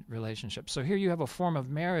lesbian relationships. So here you have a form of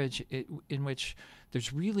marriage in which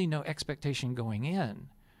there's really no expectation going in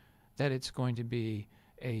that it's going to be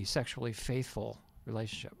a sexually faithful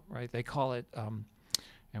relationship, right? They call it,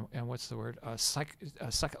 and what's the word?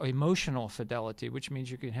 Emotional fidelity, which means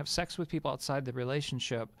you can have sex with people outside the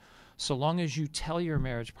relationship so long as you tell your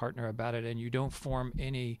marriage partner about it and you don't form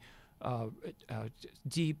any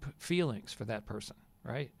deep feelings for that person,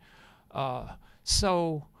 right? It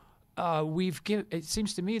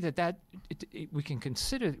seems to me that we can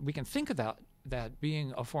think that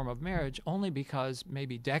being a form of marriage only because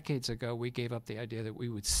maybe decades ago we gave up the idea that we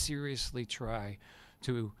would seriously try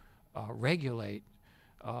to regulate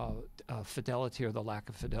fidelity or the lack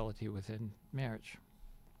of fidelity within marriage.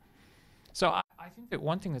 So I think that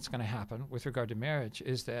one thing that's going to happen with regard to marriage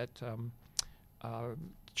is that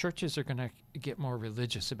churches are going to get more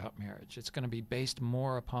religious about marriage. It's going to be based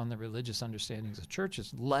more upon the religious understandings of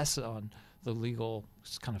churches, less on the legal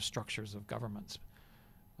kind of structures of governments.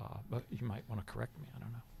 But you might want to correct me. I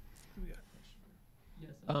don't know.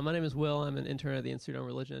 Yes. My name is Will. I'm an intern at the Institute on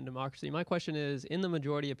Religion and Democracy. My question is, in the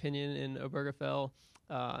majority opinion in Obergefell,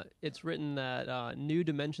 it's written that new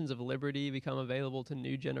dimensions of liberty become available to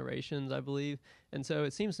new generations, I believe. And so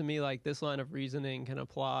it seems to me like this line of reasoning can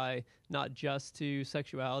apply not just to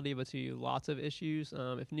sexuality, but to lots of issues.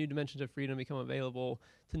 If new dimensions of freedom become available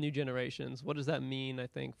to new generations, what does that mean, I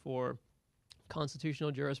think, for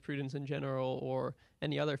constitutional jurisprudence in general or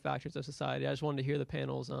any other factors of society? I just wanted to hear the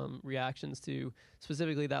panel's reactions to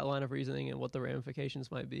specifically that line of reasoning and what the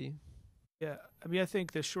ramifications might be. Yeah, I mean, I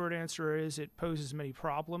think the short answer is it poses many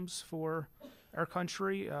problems for our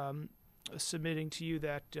country. Submitting to you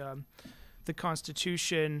that the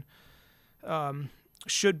Constitution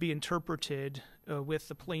should be interpreted with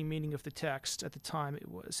the plain meaning of the text at the time it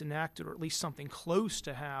was enacted, or at least something close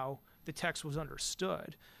to how the text was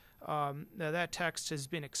understood. Now, that text has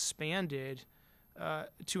been expanded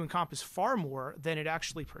to encompass far more than it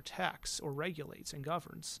actually protects or regulates and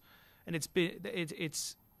governs, and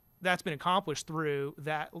that's been accomplished through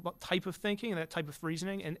that type of thinking and that type of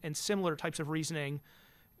reasoning and similar types of reasoning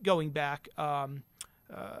going back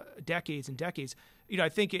decades and decades. You know, I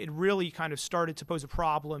think it really kind of started to pose a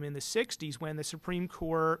problem in the 60s when the Supreme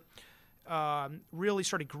Court really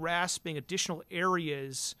started grasping additional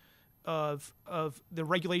areas of the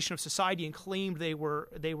regulation of society and claimed they were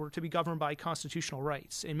to be governed by constitutional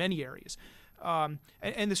rights in many areas. And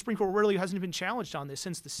the Supreme Court really hasn't been challenged on this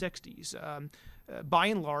since the 60s. By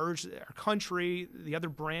and large, our country, the other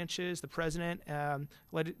branches, the president,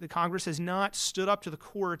 the Congress has not stood up to the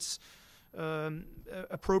courts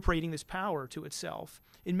appropriating this power to itself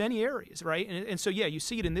in many areas, right? And so, yeah, you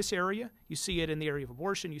see it in this area. You see it in the area of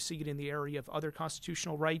abortion. You see it in the area of other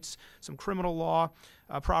constitutional rights, some criminal law,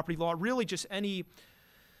 property law, really just any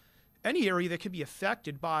area that could be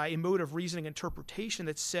affected by a mode of reasoning interpretation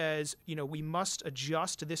that says, you know, we must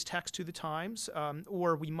adjust this text to the times,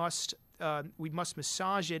 or we must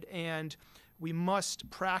massage it, and we must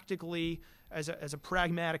practically, as a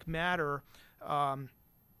pragmatic matter,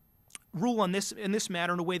 rule on this in this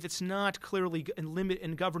matter in a way that's not clearly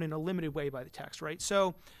and governed in a limited way by the text, right?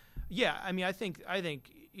 So, yeah, I mean, I think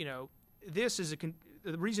you know, this is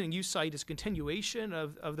the reasoning you cite is continuation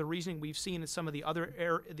of the reasoning we've seen in some of the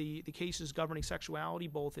other the cases governing sexuality,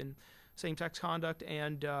 both in same-sex conduct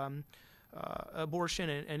and abortion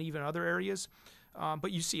and even other areas.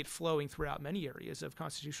 But you see it flowing throughout many areas of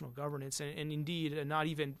constitutional governance, and indeed not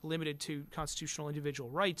even limited to constitutional individual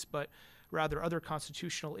rights, but rather other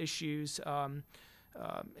constitutional issues. And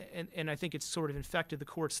I think it's sort of infected the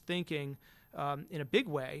court's thinking in a big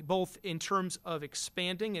way, both in terms of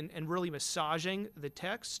expanding and really massaging the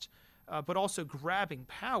text, but also grabbing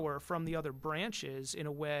power from the other branches in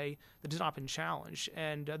a way that has not been challenged.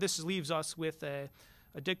 And this leaves us with a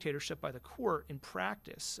dictatorship by the court in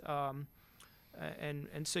practice.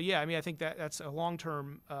 And so, yeah, I mean, I think that's a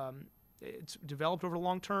long-term, it's developed over the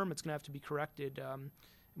long term. It's going to have to be corrected.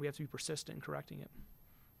 We have to be persistent in correcting it.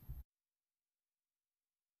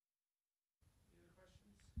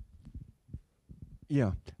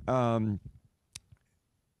 Yeah. I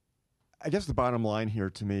guess the bottom line here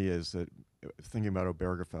to me is that thinking about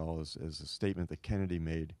Obergefell is a statement that Kennedy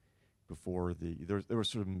made before there were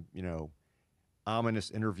sort of, you know,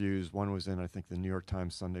 ominous interviews. One was in, I think, the New York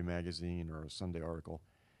Times Sunday magazine or a Sunday article,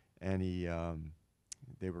 and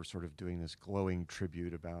they were sort of doing this glowing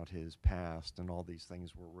tribute about his past, and all these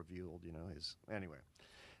things were revealed, you know, anyway.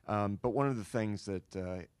 But one of the things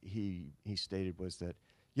that he stated was that,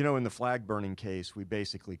 you know, in the flag burning case, we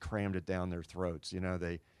basically crammed it down their throats. You know,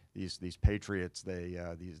 these patriots,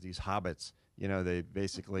 these hobbits, you know, they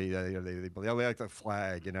basically they like the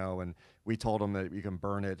flag, you know, and we told them that you can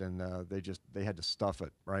burn it, and they had to stuff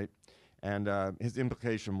it, right? And his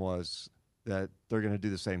implication was that they're going to do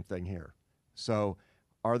the same thing here. So,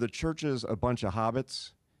 are the churches a bunch of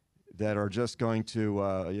hobbits that are just going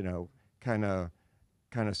to, you know, kind of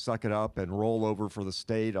suck it up and roll over for the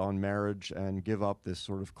state on marriage and give up this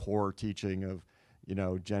sort of core teaching of, you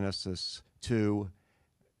know, Genesis 2,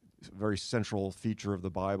 very central feature of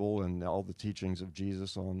the Bible and all the teachings of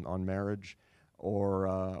Jesus on marriage? Or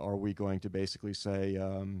are we going to basically say,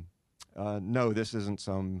 no, this isn't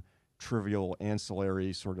some trivial,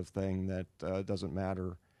 ancillary sort of thing that doesn't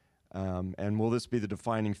matter? And will this be the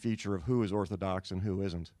defining feature of who is Orthodox and who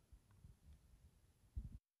isn't?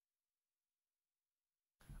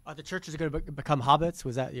 The churches are going to become hobbits?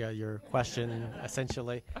 Was that your question,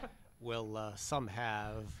 essentially? Will some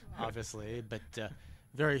have, obviously, but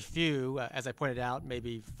very few. As I pointed out,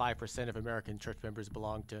 maybe 5% of American church members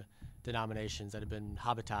belong to denominations that have been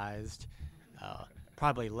hobbitized,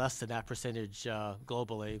 probably less than that percentage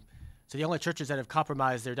globally. So the only churches that have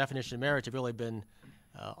compromised their definition of marriage have really been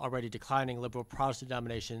already declining liberal Protestant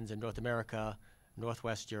denominations in North America,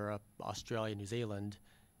 Northwest Europe, Australia, New Zealand,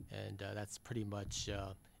 and that's pretty much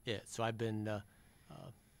it. So I've been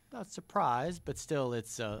not surprised, but still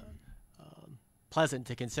it's pleasant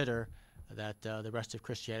to consider that the rest of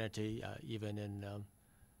Christianity, even in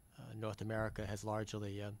North America, has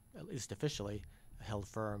largely, at least officially, held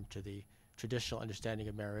firm to the traditional understanding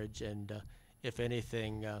of marriage. And if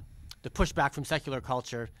anything, the pushback from secular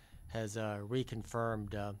culture has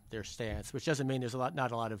reconfirmed their stance, which doesn't mean there's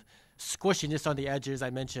not a lot of squishiness on the edges. I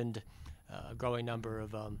mentioned a growing number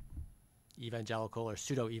of evangelical or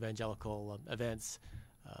pseudo-evangelical events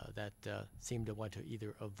that seem to want to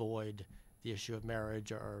either avoid the issue of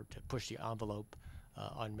marriage or to push the envelope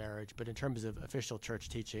on marriage. But in terms of official church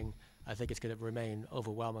teaching, I think it's going to remain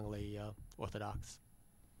overwhelmingly Orthodox.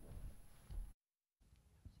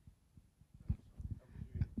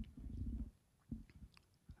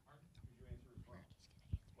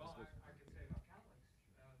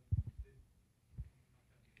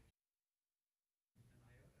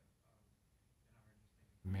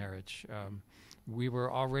 Marriage. We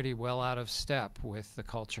were already well out of step with the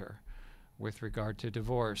culture with regard to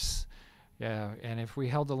divorce. Yeah, and if we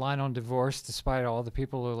held the line on divorce, despite all the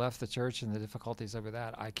people who left the church and the difficulties over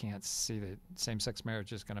that, I can't see that same-sex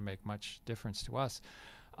marriage is going to make much difference to us.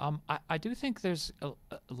 I do think there's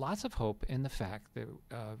lots of hope in the fact that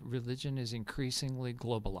religion is increasingly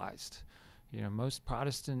globalized. You know, most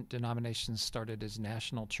Protestant denominations started as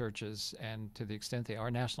national churches, and to the extent they are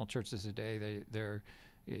national churches today,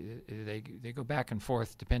 they go back and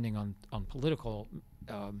forth depending on political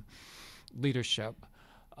leadership,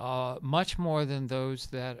 much more than those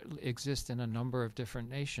that exist in a number of different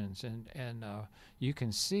nations. And you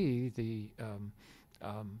can see the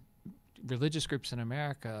religious groups in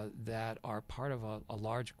America that are part of a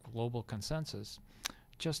large global consensus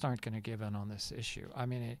just aren't going to give in on this issue. I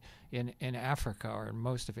mean, in Africa or in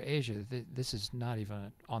most of Asia, this is not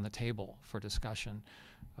even on the table for discussion.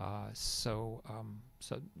 So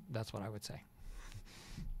that's what I would say.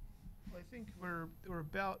 Well, I think we're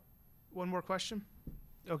about one more question.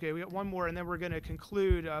 Okay, we got one more, and then we're going to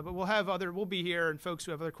conclude. But we'll be here, and folks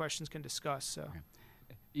who have other questions can discuss. So,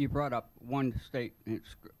 you brought up one state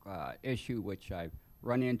issue which I've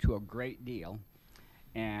run into a great deal,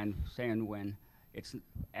 and saying when it's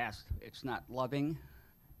asked, it's not loving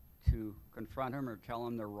to confront them or tell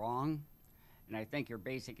them they're wrong. And I think your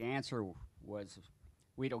basic answer was,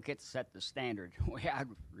 we don't get to set the standard. The way I'd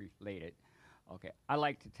relate it. Okay, I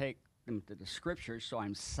like to take them to the scriptures, so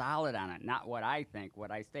I'm solid on it, not what I think,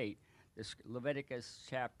 what I state. This Leviticus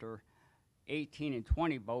chapter 18 and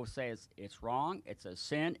 20 both say it's wrong, it's a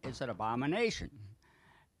sin, it's an abomination.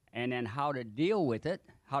 And then how to deal with it,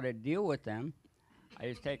 how to deal with them, I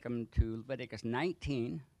just take them to Leviticus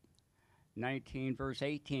 19 verse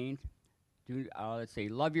 18. Let's see,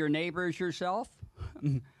 love your neighbor as yourself.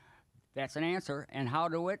 That's an answer. And how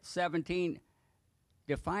to it? 17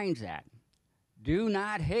 defines that. Do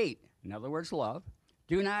not hate, in other words, love.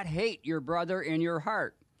 Do not hate your brother in your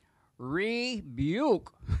heart.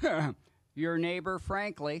 Rebuke your neighbor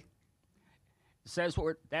frankly. It says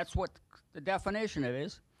that's what the definition of it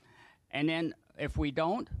is. And then if we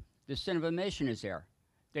don't, the sin of omission is there,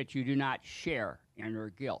 that you do not share in their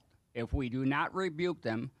guilt. If we do not rebuke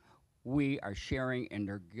them, we are sharing in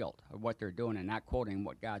their guilt of what they're doing and not quoting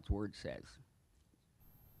what God's word says.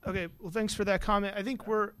 Okay, well, thanks for that comment. I think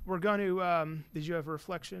we're going to. Did you have a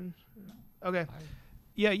reflection? Okay.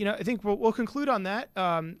 Yeah, I think we'll conclude on that.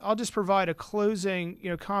 I'll just provide a closing,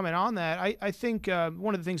 comment on that. I think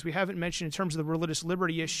one of the things we haven't mentioned in terms of the religious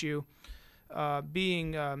liberty issue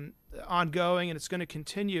being ongoing, and it's going to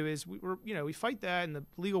continue, is we fight that in the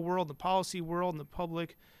legal world, the policy world, and the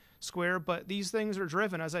public square. But these things are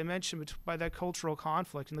driven, as I mentioned, by that cultural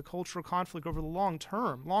conflict, and the cultural conflict over the long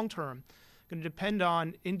term, going to depend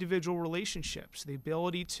on individual relationships, the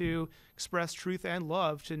ability to express truth and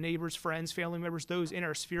love to neighbors, friends, family members, those in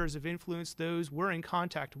our spheres of influence, those we're in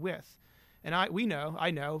contact with. And I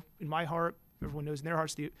know in my heart, everyone knows in their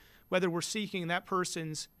hearts, whether we're seeking that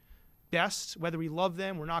person's best, whether we love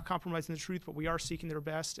them, we're not compromising the truth, but we are seeking their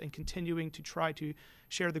best and continuing to try to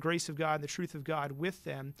share the grace of God and the truth of God with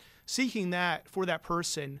them. Seeking that for that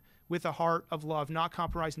person with a heart of love, not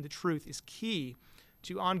compromising the truth, is key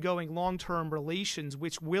to ongoing long-term relations,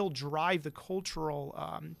 which will drive the cultural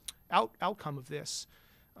outcome of this.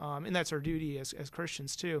 And that's our duty as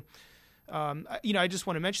Christians too. I just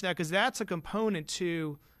want to mention that because that's a component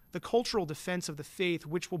to the cultural defense of the faith,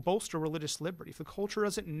 which will bolster religious liberty. If the culture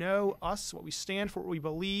doesn't know us, what we stand for, what we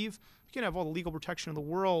believe, you can have all the legal protection in the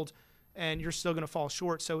world, and you're still going to fall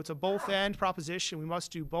short. So it's a both-end proposition. We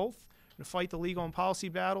must do both and fight the legal and policy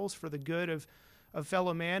battles for the good of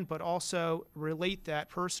fellow man, but also relate that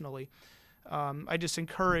personally. I just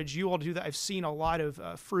encourage you all to do that. I've seen a lot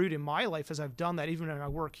of fruit in my life as I've done that, even in my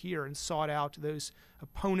work here, and sought out those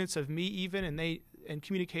opponents of me even, and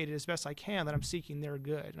communicated as best I can that I'm seeking their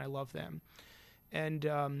good, and I love them.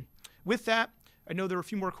 And with that, I know there are a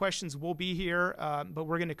few more questions. We'll be here, but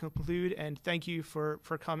we're going to conclude, and thank you for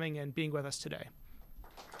coming and being with us today.